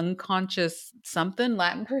was the unconscious something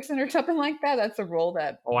Latin person or something like that. That's a role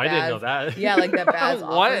that I didn't know that. Yeah, like that Baz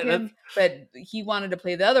What? offered him. But he wanted to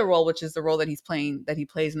play the other role, which is the role that he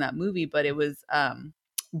plays in that movie. But it was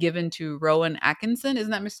given to Rowan Atkinson.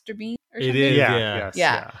 Isn't that Mr. Bean? Or It something? is, Yes,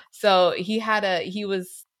 Yeah. So he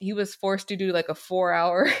was forced to do like a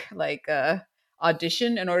 4-hour like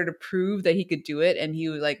audition in order to prove that he could do it, and he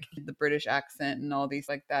was like the British accent and all these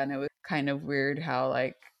like that, and it was kind of weird how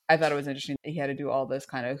like I thought it was interesting that he had to do all this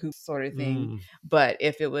kind of hoop sort of thing. But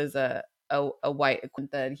if it was a white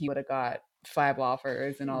that he would have got 5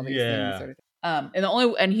 offers and all these things sort of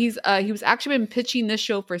thing. He was actually been pitching this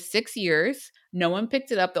show for 6 years. No one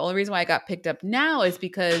picked it up. The only reason why it got picked up now is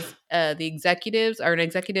because the executives are an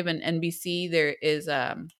executive in NBC. There is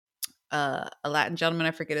a Latin gentleman,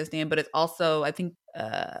 I forget his name, but it's also, I think,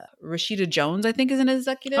 Rashida Jones, I think, is an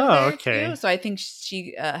executive there too. So I think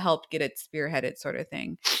she helped get it spearheaded sort of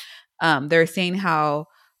thing. They're saying how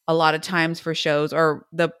a lot of times for shows, or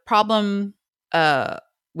the problem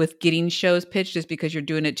with getting shows pitched is because you're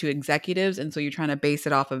doing it to executives, and so you're trying to base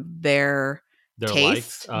it off of their their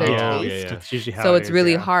taste, likes. their Oh, taste. yeah. That's usually how So it it's is,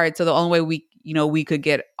 really yeah. hard. So the only way we could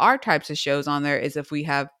get our types of shows on there is if we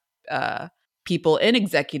have people in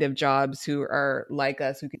executive jobs who are like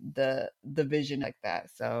us, who get the vision like that.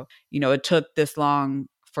 So it took this long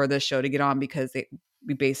for this show to get on because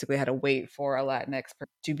we basically had to wait for a Latinx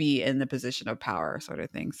to be in the position of power, sort of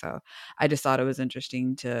thing. So I just thought it was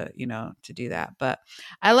interesting to to do that. But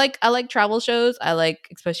I like travel shows. I like,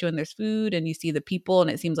 especially when there's food and you see the people, and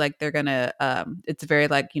it seems like they're gonna. It's very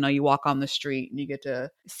like you walk on the street and you get to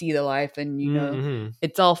see the life, and Mhm.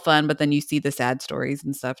 it's all fun. But then you see the sad stories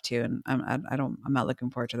and stuff too. And I'm not looking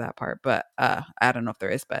forward to that part. But I don't know if there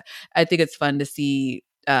is, but I think it's fun to see.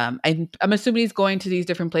 I'm assuming he's going to these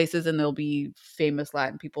different places and there'll be famous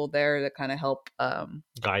Latin people there that kind of help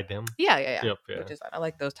Guide them. yeah. Yep, yeah. Which is, I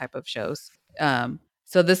like those type of shows.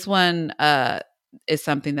 So this one is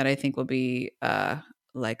something that I think will be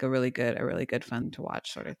like a really good fun to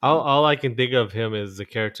watch, sort of thing. All I can think of him is the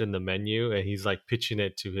character in the menu, and he's like pitching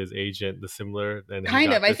it to his agent, the similar. And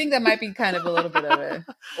Kind of. I think that might be kind of a little bit of it.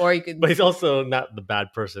 Or you could. But he's also not the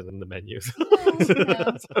bad person in the menu.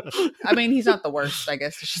 I mean, he's not the worst, I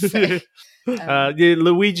guess you should say. Yeah,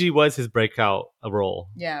 Luigi was his breakout role.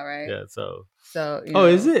 Yeah, right. Yeah, so Oh,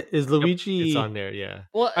 is it? Is Luigi? it's on there. Yeah.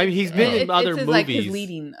 Well, I mean, he's been in other it's movies. like his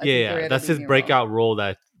leading. Yeah, that's his breakout role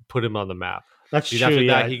that put him on the map. That's Because true. after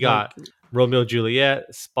Yeah, that, he got Romeo and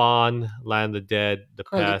Juliet, Spawn, Land of the Dead, The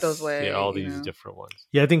Carlito's Pest, Way, all you these know. different ones.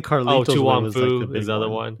 Yeah, I think Carlito's Tu Way Wong was Fu like the big is the other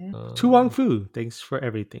one. one. Tu Wong Fu, thanks for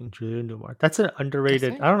everything, Julia Newmar. That's an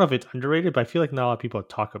underrated. That's right. I don't know if it's underrated, but I feel like not a lot of people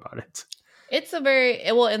talk about it. It's a very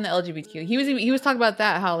well in the LGBTQ. He was talking about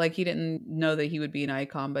that, how like he didn't know that he would be an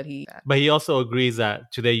icon, but he also agrees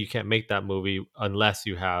that today you can't make that movie unless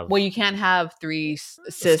you have. Well, you can't have three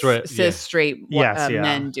straight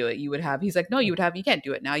men do it. You would have. He's like, no, you can't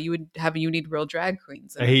do it now. You need real drag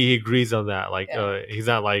queens. And he agrees on that. Like he's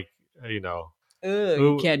not like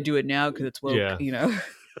you can't do it now because it's woke. Yeah. You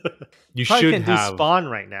Probably should can have do Spawn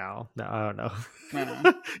right now. No, I don't know.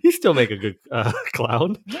 You still make a good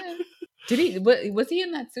clown. Yeah. Did he? Was he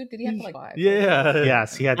in that suit? Did he have to like? Squat? Yeah.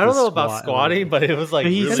 Yes, he had. I don't to know about squat squatting, but it was like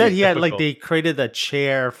he really said he had like difficult. they created a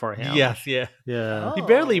chair for him. Yes, yeah. Yeah. He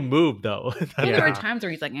barely moved though. Yeah, there were times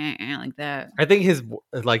where he's like, like that. I think his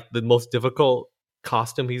like the most difficult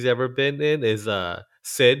costume he's ever been in is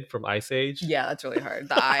Sid from Ice Age. Yeah, that's really hard.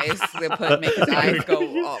 The eyes, make his eyes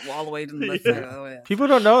go all the way to the left side. People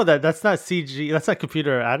don't know that that's not CG. That's not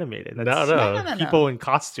computer animated. That's No. people in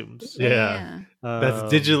costumes. Yeah.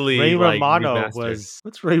 That's digitally. Ray like, Romano remastered.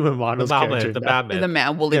 what's Ray Romano's character? The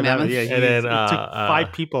Batman. Woolly Mammoth. Yeah, And then, it took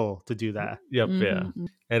 5 people to do that. Yep, yeah. Mhm.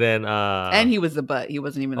 And then and he was the butt. He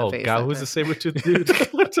wasn't even the face. God, who's the saber-tooth dude?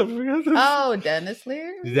 Oh, Dennis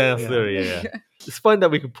Lear. Dennis Lear, yeah. It's fun that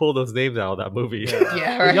we could pull those names out of that movie.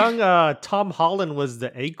 Yeah, The right. young Tom Holland was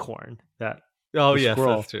the acorn. That Oh, the yes,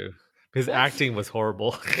 squirrel. that's true. His acting was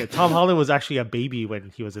horrible. Yeah, Tom Holland was actually a baby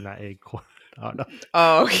when he was in that acorn. I don't know.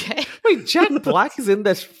 Oh, okay. Wait, Jack Black is in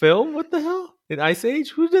this film? What the hell? In Ice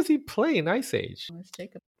Age? Who does he play in Ice Age? Let's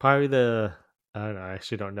take a Probably the I don't know. I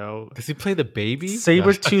actually don't know. Does he play the baby?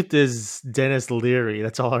 Sabretooth is Dennis Leary.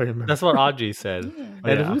 That's all I remember. That's what Audrey said. Yeah.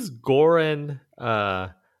 And Yeah. who's Goran?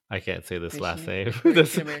 I can't say this last name.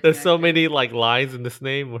 There's American so actor. many like lines in this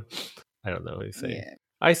name. I don't know what he's saying. Yeah.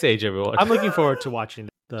 Ice Age, everyone. I'm looking forward to watching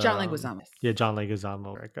the John Leguizamo. Yeah, John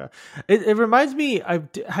Leguizamo. It reminds me.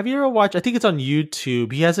 Have you ever watched? I think it's on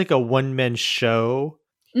YouTube. He has like a one man show.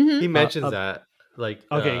 Mhm. He mentions that. Like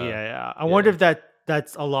Okay, yeah. I wonder if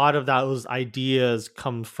that's a lot of those ideas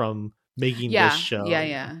come from making Yeah, this show.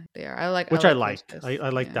 yeah. They are. I like. Which I like liked. those. I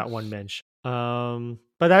like Yeah. that one man show.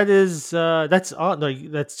 But that is that's all.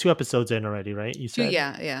 Like that's 2 episodes in already, right? You said.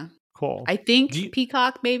 Yeah. Cool. I think Do you-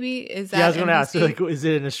 Peacock maybe is that. Yeah, I was going to ask. NBC? Like, is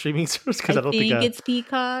it in a streaming service? Because I don't think it's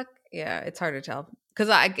Peacock. Yeah, it's hard to tell. Because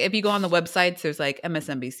if you go on the websites, there's like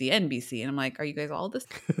MSNBC, NBC, and I'm like, are you guys all this?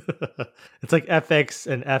 it's like FX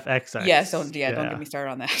and FXX. Yeah, don't get me started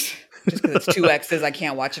on that. Just because it's 2 X's, I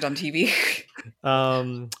can't watch it on TV.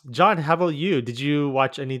 John, how about you? Did you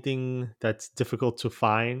watch anything that's difficult to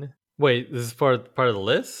find? Wait, this is part of the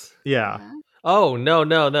list? Yeah. Oh,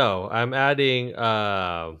 no. I'm adding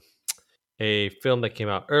a film that came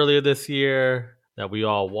out earlier this year that we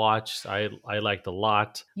all watched. I liked a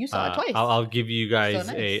lot. You saw it twice. I'll give you guys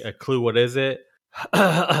So nice. a clue. What is it? So Is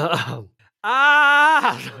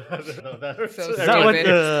that what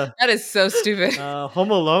stupid. That is so stupid.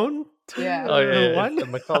 Home Alone? Yeah. Oh, yeah. One? It's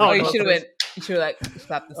the Macaulay Oh, you Culkin. should have went. You should have like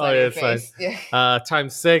slapped the side Oh, of yeah, your it's fine. face. Yeah.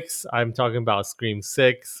 Times 6. I'm talking about Scream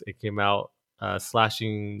 6. It came out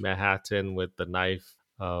slashing Manhattan with the knife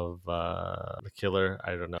of the killer.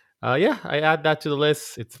 I don't know. Yeah, I add that to the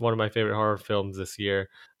list. It's one of my favorite horror films this year.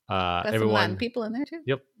 Got some Everyone, Latin people in there too.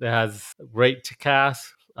 yep, it has great cast.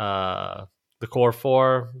 The core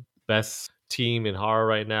four, best team in horror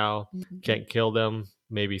right now. Can't kill them.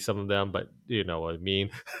 Maybe some of them, but you know what I mean.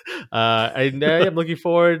 And I am looking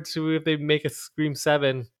forward to if they make a Scream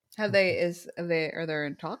 7. Are they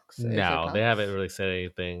in talks? Is there No, they talks? haven't really said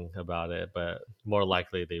anything about it, but more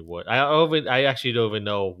likely they would. I actually don't even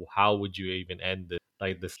know how would you even end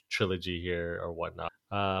this trilogy here or whatnot.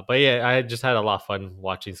 But yeah, I just had a lot of fun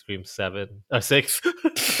watching Scream 7 or 6.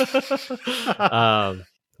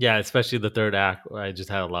 Yeah, especially the third act. I just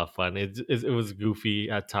had a lot of fun. It was goofy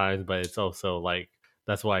at times, but it's also like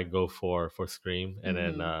that's why I go for Scream. And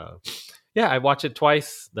then yeah, I watched it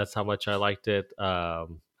twice. That's how much I liked it.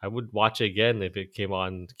 I would watch it again if it came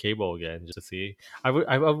on cable again just to see. I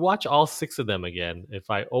would watch all 6 of them again if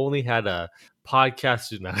I only had a podcast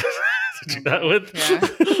to do that with.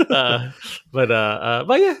 Yeah. But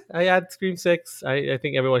yeah, I had Scream 6. I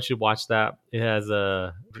think everyone should watch that. It has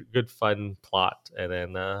a good fun plot, and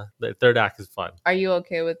then the third act is fun. Are you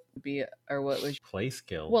okay with or what was Play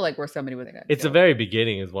skill. well, like where somebody was It's the very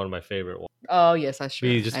beginning is one of my favorite ones. Oh yes, that's true.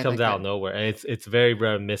 It just I comes like out of that. nowhere, and it's very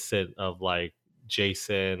reminiscent of like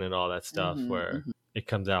Jason and all that stuff, where it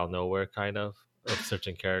comes out of nowhere, kind of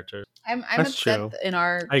certain characters. I'm That's upset true. in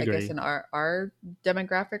our I guess agree. in our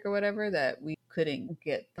demographic or whatever that we couldn't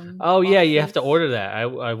get them. Oh yeah, you have to boxes order that.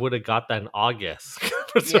 I would have got that in August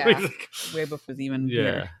for some Yeah. reason. way before it was even Yeah,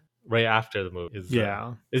 here. right after the movie.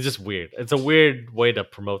 Yeah. It's just weird. It's a weird way to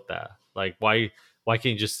promote that. Like, why can't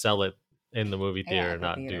you just sell it in the movie theater Yeah, and the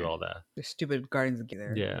not theater. do all that? The stupid Guardians of the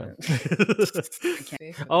there. Yeah. I can't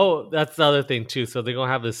be. Oh, that's the other thing too. So they're gonna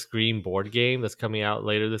have this Scream board game that's coming out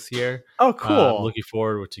later this year. Oh, I'm cool. looking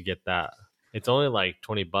forward to get that. It's only like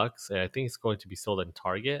 $20, and I think it's going to be sold in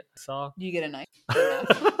Target. I saw. Do you get a knife?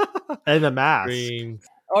 And the mask. Scream.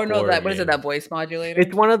 Oh no, board that what is it? game. That voice modulator?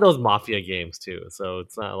 It's one of those mafia games too, so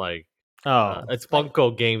it's not like Oh. it's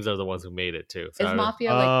Funko Games are the ones who made it too. So Is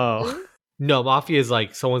Mafia like Oh. Clue? no, mafia is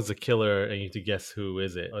like someone's the killer and you have to guess who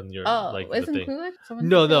is it on your Oh, like the isn't thing. Clue like someone's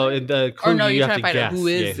No, the no, killer? in the Clue Or no, you you're have trying to to find out guess who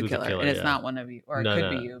is yeah, the who's killer, and it's yeah. not one of you, or No, it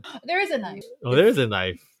could no. be you. There is a knife. Oh, there is a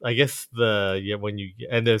knife. I guess when you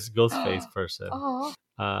and there's Ghostface person. Oh,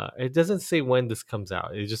 It doesn't say when this comes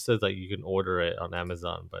out. It just says like you can order it on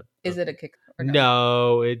Amazon, but is it a kick? Or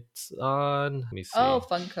no, it's on. Let me see. Oh,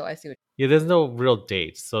 Funko. I see what. Yeah, there's no real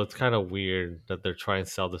date, so it's kind of weird that they're trying to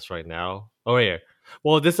sell this right now. Oh yeah.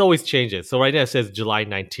 Well, this always changes. So right now it says July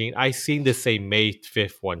 19th. I seen this say May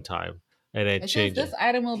 5th one time, and then It says change this it.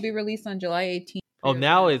 item will be released on July 18th. Oh,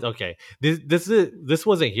 now it's okay. This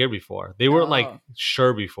wasn't here before. They weren't like Oh.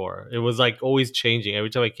 sure before. It was like always changing.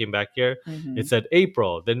 Every time I came back here, Mhm. it said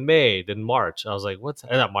April, then May, then March. I was like, what's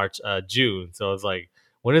not March? June. So I was like,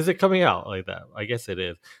 when is it coming out? Like that. I guess it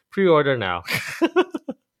is. Pre-order now.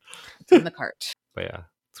 It's in the cart. But yeah,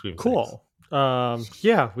 Scream 6. Cool.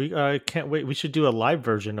 Yeah, we can't wait. We should do a live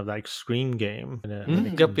version of that Scream game. When it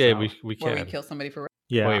Yep, comes yeah, out. we Where we can. kill somebody for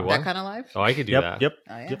Yeah. Wait, what? that kind of live. Oh, I could do Yep. that. Yep.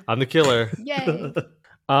 Oh yeah. I'm the killer. Yay.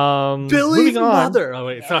 Billy's moving on. mother. Oh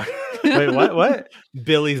wait, sorry. Wait, what? What?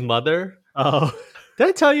 Billy's mother. Oh, did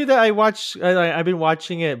I tell you that I watched? I've been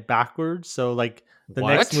watching it backwards. So like the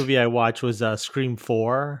next What? movie I watched was Scream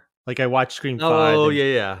 4. Like I watched Scream 5. Oh and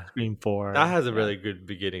yeah. Scream 4. That has a Yeah. really good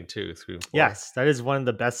beginning too. Scream 4. Yes, that is one of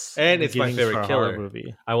the best. And it's my beginnings favorite for a horror killer.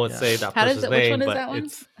 movie. I won't Yeah. say that How does person's it? Which name, one is but that one?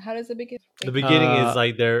 it's How does it begin? the beginning Uh, is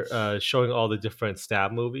like they're showing all the different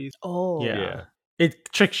stab movies. Oh Yeah. Yeah.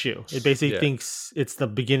 It tricks you. It basically Yeah. thinks it's the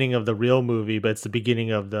beginning of the real movie, but it's the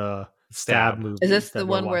beginning of the stab movie. Is this the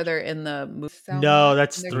one where they're in the movie? No,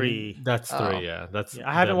 that's They're- 3. That's Oh. 3, yeah. That's Yeah,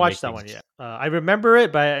 I haven't them watched that making- one yet. I remember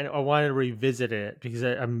it, but I wanted to revisit it because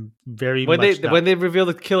I'm very When much they when they reveal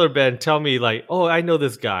the killer, Ben, tell me like, oh, I know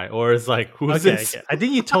this guy, or it's like, who's okay, this? okay. I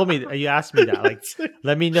think you told me you asked me that. Like,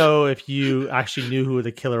 let me know if you actually knew who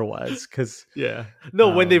the killer was, because Yeah. No,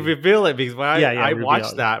 when they Um, reveal it, because when I reveal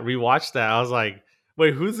watched it. that, rewatched that, I was like,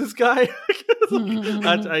 wait, who's this guy?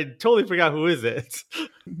 I totally forgot who is it.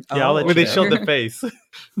 Yeah, I'll let When you they know. showed the face.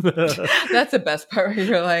 That's the best part where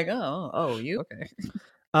you're like, oh, you okay?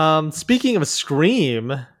 Speaking of Scream,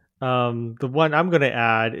 the one I'm going to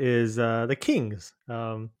add is the Kings,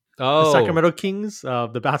 the Oh. Sacramento Kings,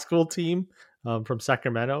 the basketball team from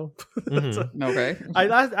Sacramento. Mhm. Okay.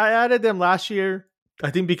 I added them last year, I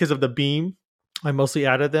think because of the beam. I mostly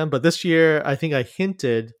added them, but this year I think I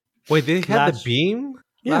hinted. Wait, they had Last- the beam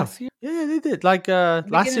Yeah. last year? Yeah, they did. Like last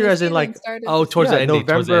Beginning year, of as in season like started Oh, this towards year. the ending.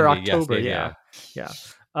 towards the November, ending. Yes, October. Yeah.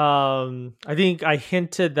 I think I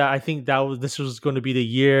hinted that I think this was going to be the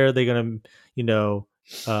year they're going to,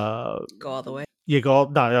 Go all the way. go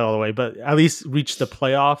not all the way, but at least reach the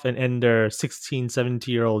playoff and end their 16,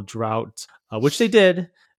 17-year-old drought, which they did.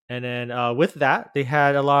 And then with that, they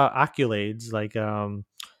had a lot of accolades, like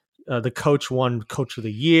the coach won Coach of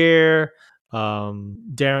the Year.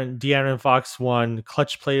 De'Aaron Fox won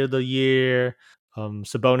Clutch Player of the Year.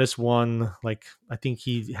 Sabonis won, like, I think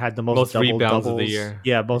he had the most double rebounds doubles of the year.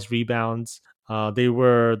 Yeah, most rebounds. They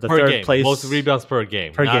were the per third game. place. Most rebounds per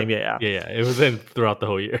game. Game. Yeah. It was in throughout the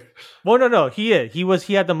whole year. Well, no, he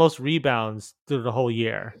had the most rebounds through the whole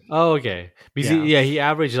year. Oh, okay. Because he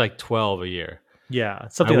averaged like 12 a year. Yeah,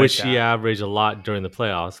 something. I wish like that. he averaged a lot during the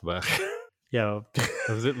playoffs, but yeah,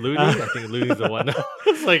 was it Looney? I think Looney's the one.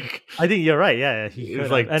 It's like, I think you're right. Yeah, he was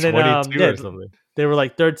could like have. 22 or something. They were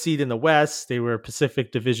like third seed in the West. They were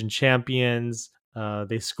Pacific Division champions.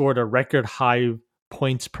 They scored a record high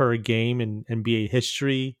points per game in NBA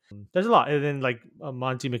history. There's a lot. And then like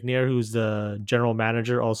Monty McNair, who's the general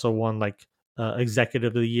manager, also won like executive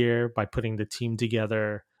of the year by putting the team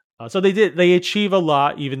together. So they achieve a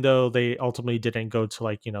lot, even though they ultimately didn't go to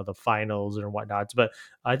like, the finals or whatnot. But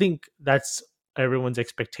I think that's everyone's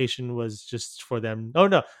expectation was just for them. Oh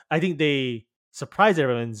no, I think they surprised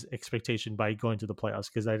everyone's expectation by going to the playoffs,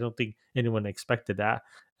 because I don't think anyone expected that.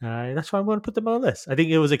 That's why I'm going to put them on the list. I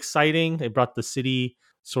think it was exciting. They brought the city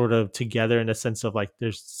sort of together in a sense of like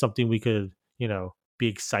there's something we could, be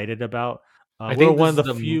excited about. I we're think one of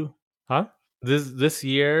the few. Huh? This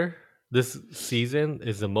year, this season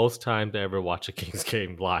is the most time to ever watch a Kings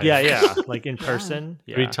game live. Yeah, like in person.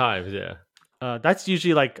 Yeah. 3 times, yeah. That's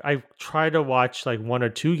usually like I try to watch like 1 or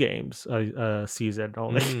 2 games a season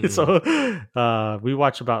only. So we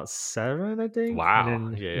watch about 7, I think. Wow.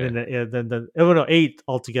 And then 8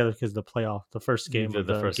 altogether because the playoff, the first game of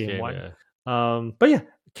the first game 1. Yeah. But yeah,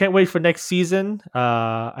 can't wait for next season.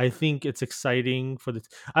 I think it's exciting for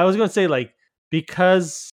I was gonna say, like,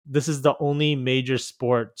 because this is the only major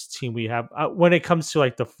sports team we have when it comes to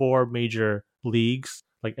like the 4 major leagues,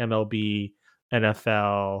 like MLB,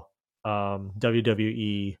 NFL,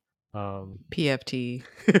 WWE, PFT.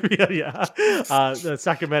 The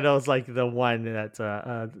Sacramento is like the one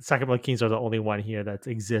that Sacramento Kings are the only one here that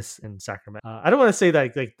exists in Sacramento. I don't want to say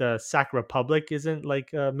that like the Sac Republic isn't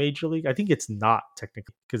like a major league. I think it's not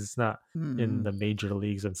technically, because it's not in the major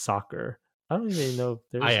leagues in soccer. I don't even know if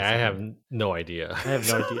there's. I have no idea. I have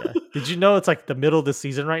no idea. Did you know it's like the middle of the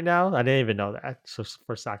season right now? I didn't even know that. So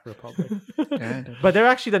for Sac Republic, but they're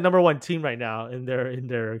actually the number 1 team right now in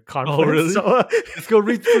their conference. Oh, really? So let's go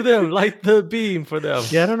reach for them, light the beam for them.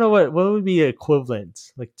 Yeah, I don't know what would be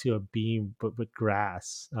equivalent like to a beam, but with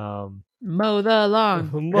grass. Mow the lawn.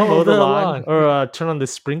 Mow the lawn, or turn on the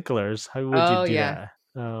sprinklers. How would you do that?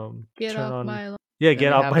 Get off my lawn. Yeah,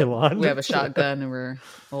 get off my lawn. We have a shotgun and we're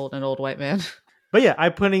an old white man. But yeah,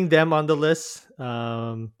 I'm putting them on the list.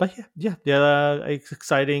 But yeah, it's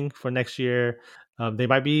exciting for next year. They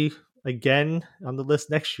might be again on the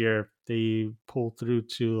list next year if they pull through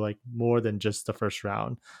to like more than just the first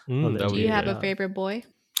round. Do you have a favorite boy?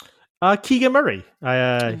 Keegan Murray.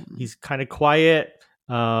 He's kind of quiet.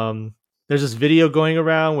 There's this video going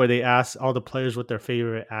around where they ask all the players what their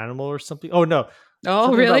favorite animal or something. Oh no. Oh,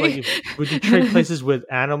 something really? About, like, would you trade places with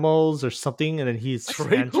animals or something? And then he's who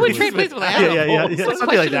would trade places with animals? Yeah,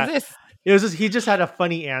 something like that. It was he just had a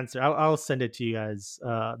funny answer. I'll send it to you guys,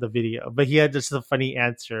 the video. But he had just a funny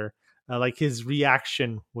answer. Like his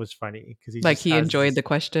reaction was funny because he enjoyed the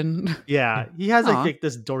question. Yeah, he has like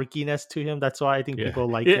this dorkiness to him. That's why I think people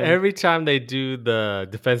like him. Every time they do the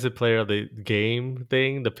defensive player of the game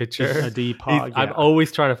thing, the picture, I'm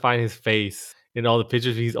always trying to find his face in all the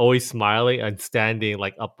pictures. He's always smiling and standing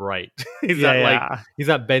like upright. He's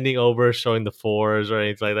not bending over showing the 4s or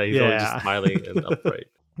anything like that. He's always just smiling and upright.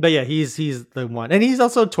 But yeah, he's the one, and he's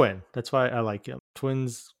also a twin. That's why I like him.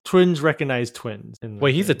 Twins recognize twins.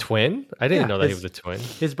 Wait, he's a twin? I didn't know that he was a twin.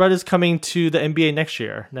 His brother's coming to the NBA next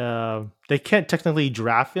year. They can't technically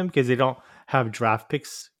draft him because they don't have draft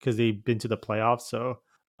picks because they've been to the playoffs. So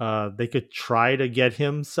they could try to get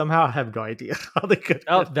him somehow. I have no idea how they could.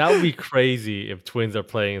 That would be crazy if twins are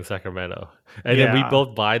playing in Sacramento, and then we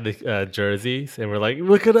both buy the jerseys, and we're like,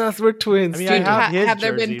 "Look at us, we're twins." I mean, have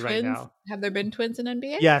there been twins? Right now. Have there been twins in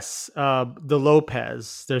NBA? Yes, the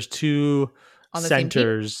Lopez. There's 2 on the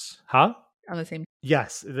centers, same team? Huh? On the same.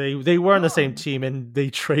 Yes, they were on the same team, and they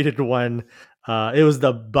traded one. It was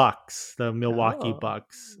the Bucks, the Milwaukee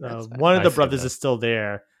Bucks. One of the brothers is still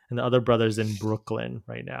there, and the other brother's in Brooklyn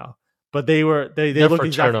right now. But they look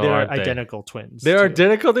exactly, they're identical twins. They're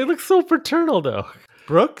identical. They look so fraternal though.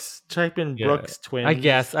 Brooks, type in Brooks twins.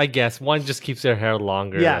 I guess one just keeps their hair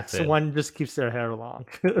longer. Yeah, so one just keeps their hair long.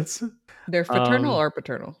 They're fraternal or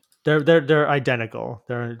paternal? They're identical.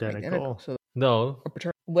 They're identical. So No. or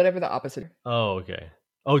paternal, whatever the opposite. Oh, okay.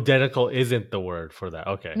 Oh, identical isn't the word for that.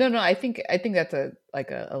 Okay. No, I think that's a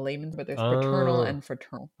layman's, but there's paternal Oh. and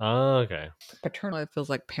fraternal. Oh, okay. Paternal, it feels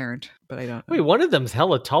like parent, but I don't know. Wait, one of them's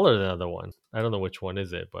hella taller than the other one. I don't know which one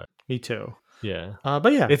is it, but Me too. yeah.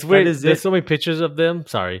 But yeah, It's that weird. is There's it. so many pictures of them.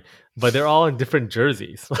 Sorry, but they're all in different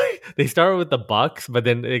jerseys. Like they start with the Bucks, but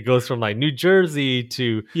then it goes from like New Jersey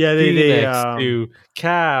to Yeah, Phoenix to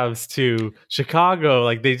Cavs to Chicago.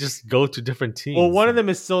 Like they just go to different teams. Well, one of them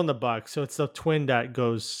is still in the Bucks, so it's the twin that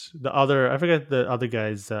goes. The other, I forget the other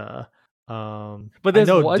guy's. But there's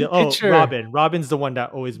I know, one picture. Robin. Robin's the one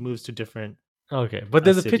that always moves to different. Okay, but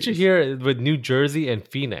there's a picture cities. here with New Jersey and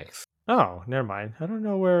Phoenix. Oh, never mind. I don't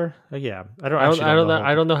know where. Yeah, I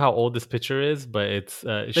don't know how old this picture is, but it's it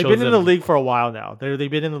they've shows been in the league for a while now. They've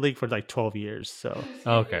been in the league for like 12 years. So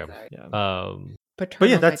okay, yeah. But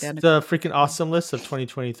yeah, that's the freaking awesome list of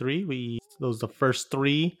 2023. Those are the first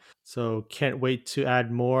 3. So can't wait to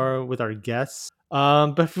add more with our guests.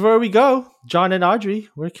 But before we go, John and Audrey,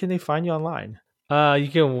 where can they find you online? You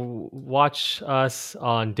can watch us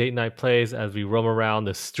on Date Night Plays as we roam around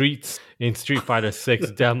the streets in Street Fighter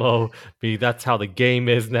 6 demo. That's how the game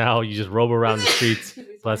is now. You just roam around the streets,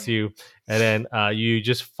 bless you. And then you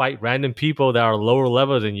just fight random people that are lower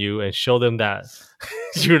level than you and show them that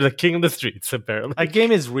you're the king of the streets, apparently. That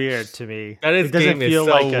game is weird to me. It doesn't feel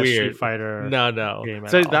so like weird. A Street Fighter No. game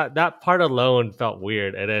So all. that part alone felt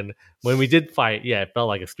weird. And then when we did fight, yeah, it felt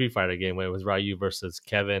like a Street Fighter game when it was Ryu versus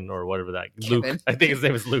Kevin or whatever that Luke. I think his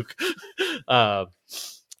name is Luke.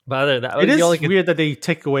 But other than that, it is weird that they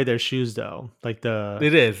take away their shoes though. Like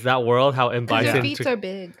it is that world how M Bison their feet are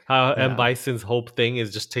big. How M Bison's whole thing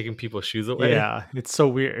is just taking people's shoes away. Yeah, it's so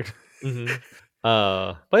weird. Mm-hmm.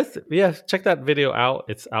 But yeah, check that video out.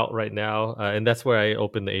 It's out right now, and that's where I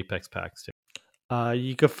open the Apex packs too.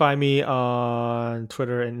 You can find me on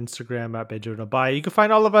Twitter and Instagram at BenjaminAbaya. You can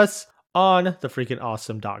find all of us on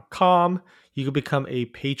thefreakinawesome.com. You can become a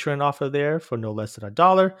patron off of there for no less than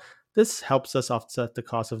 $1. This helps us offset the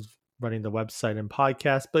cost of running the website and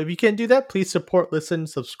podcast. But if you can't do that, please support, listen,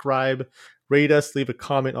 subscribe, rate us, leave a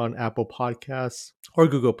comment on Apple Podcasts or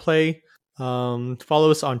Google Play. Follow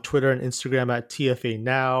us on Twitter and Instagram at TFA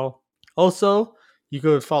Now. Also, you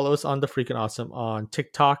could follow us on The Freakin' Awesome on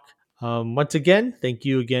TikTok. Once again, thank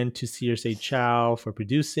you again to CRSA Chow for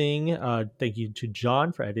producing. Thank you to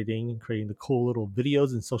John for editing and creating the cool little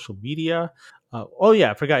videos and social media. Oh yeah,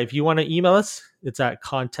 I forgot. If you want to email us, it's at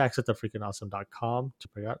contacts@thefreakinawesome.com. I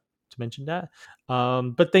forgot to mention that.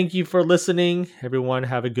 But thank you for listening. Everyone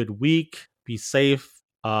have a good week. Be safe.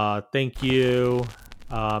 Thank you.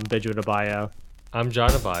 Benjamin Abaya. I'm John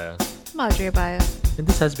Abaya. I'm Audrey Abaya. And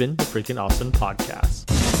this has been the Freakin' Awesome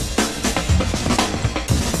Podcast.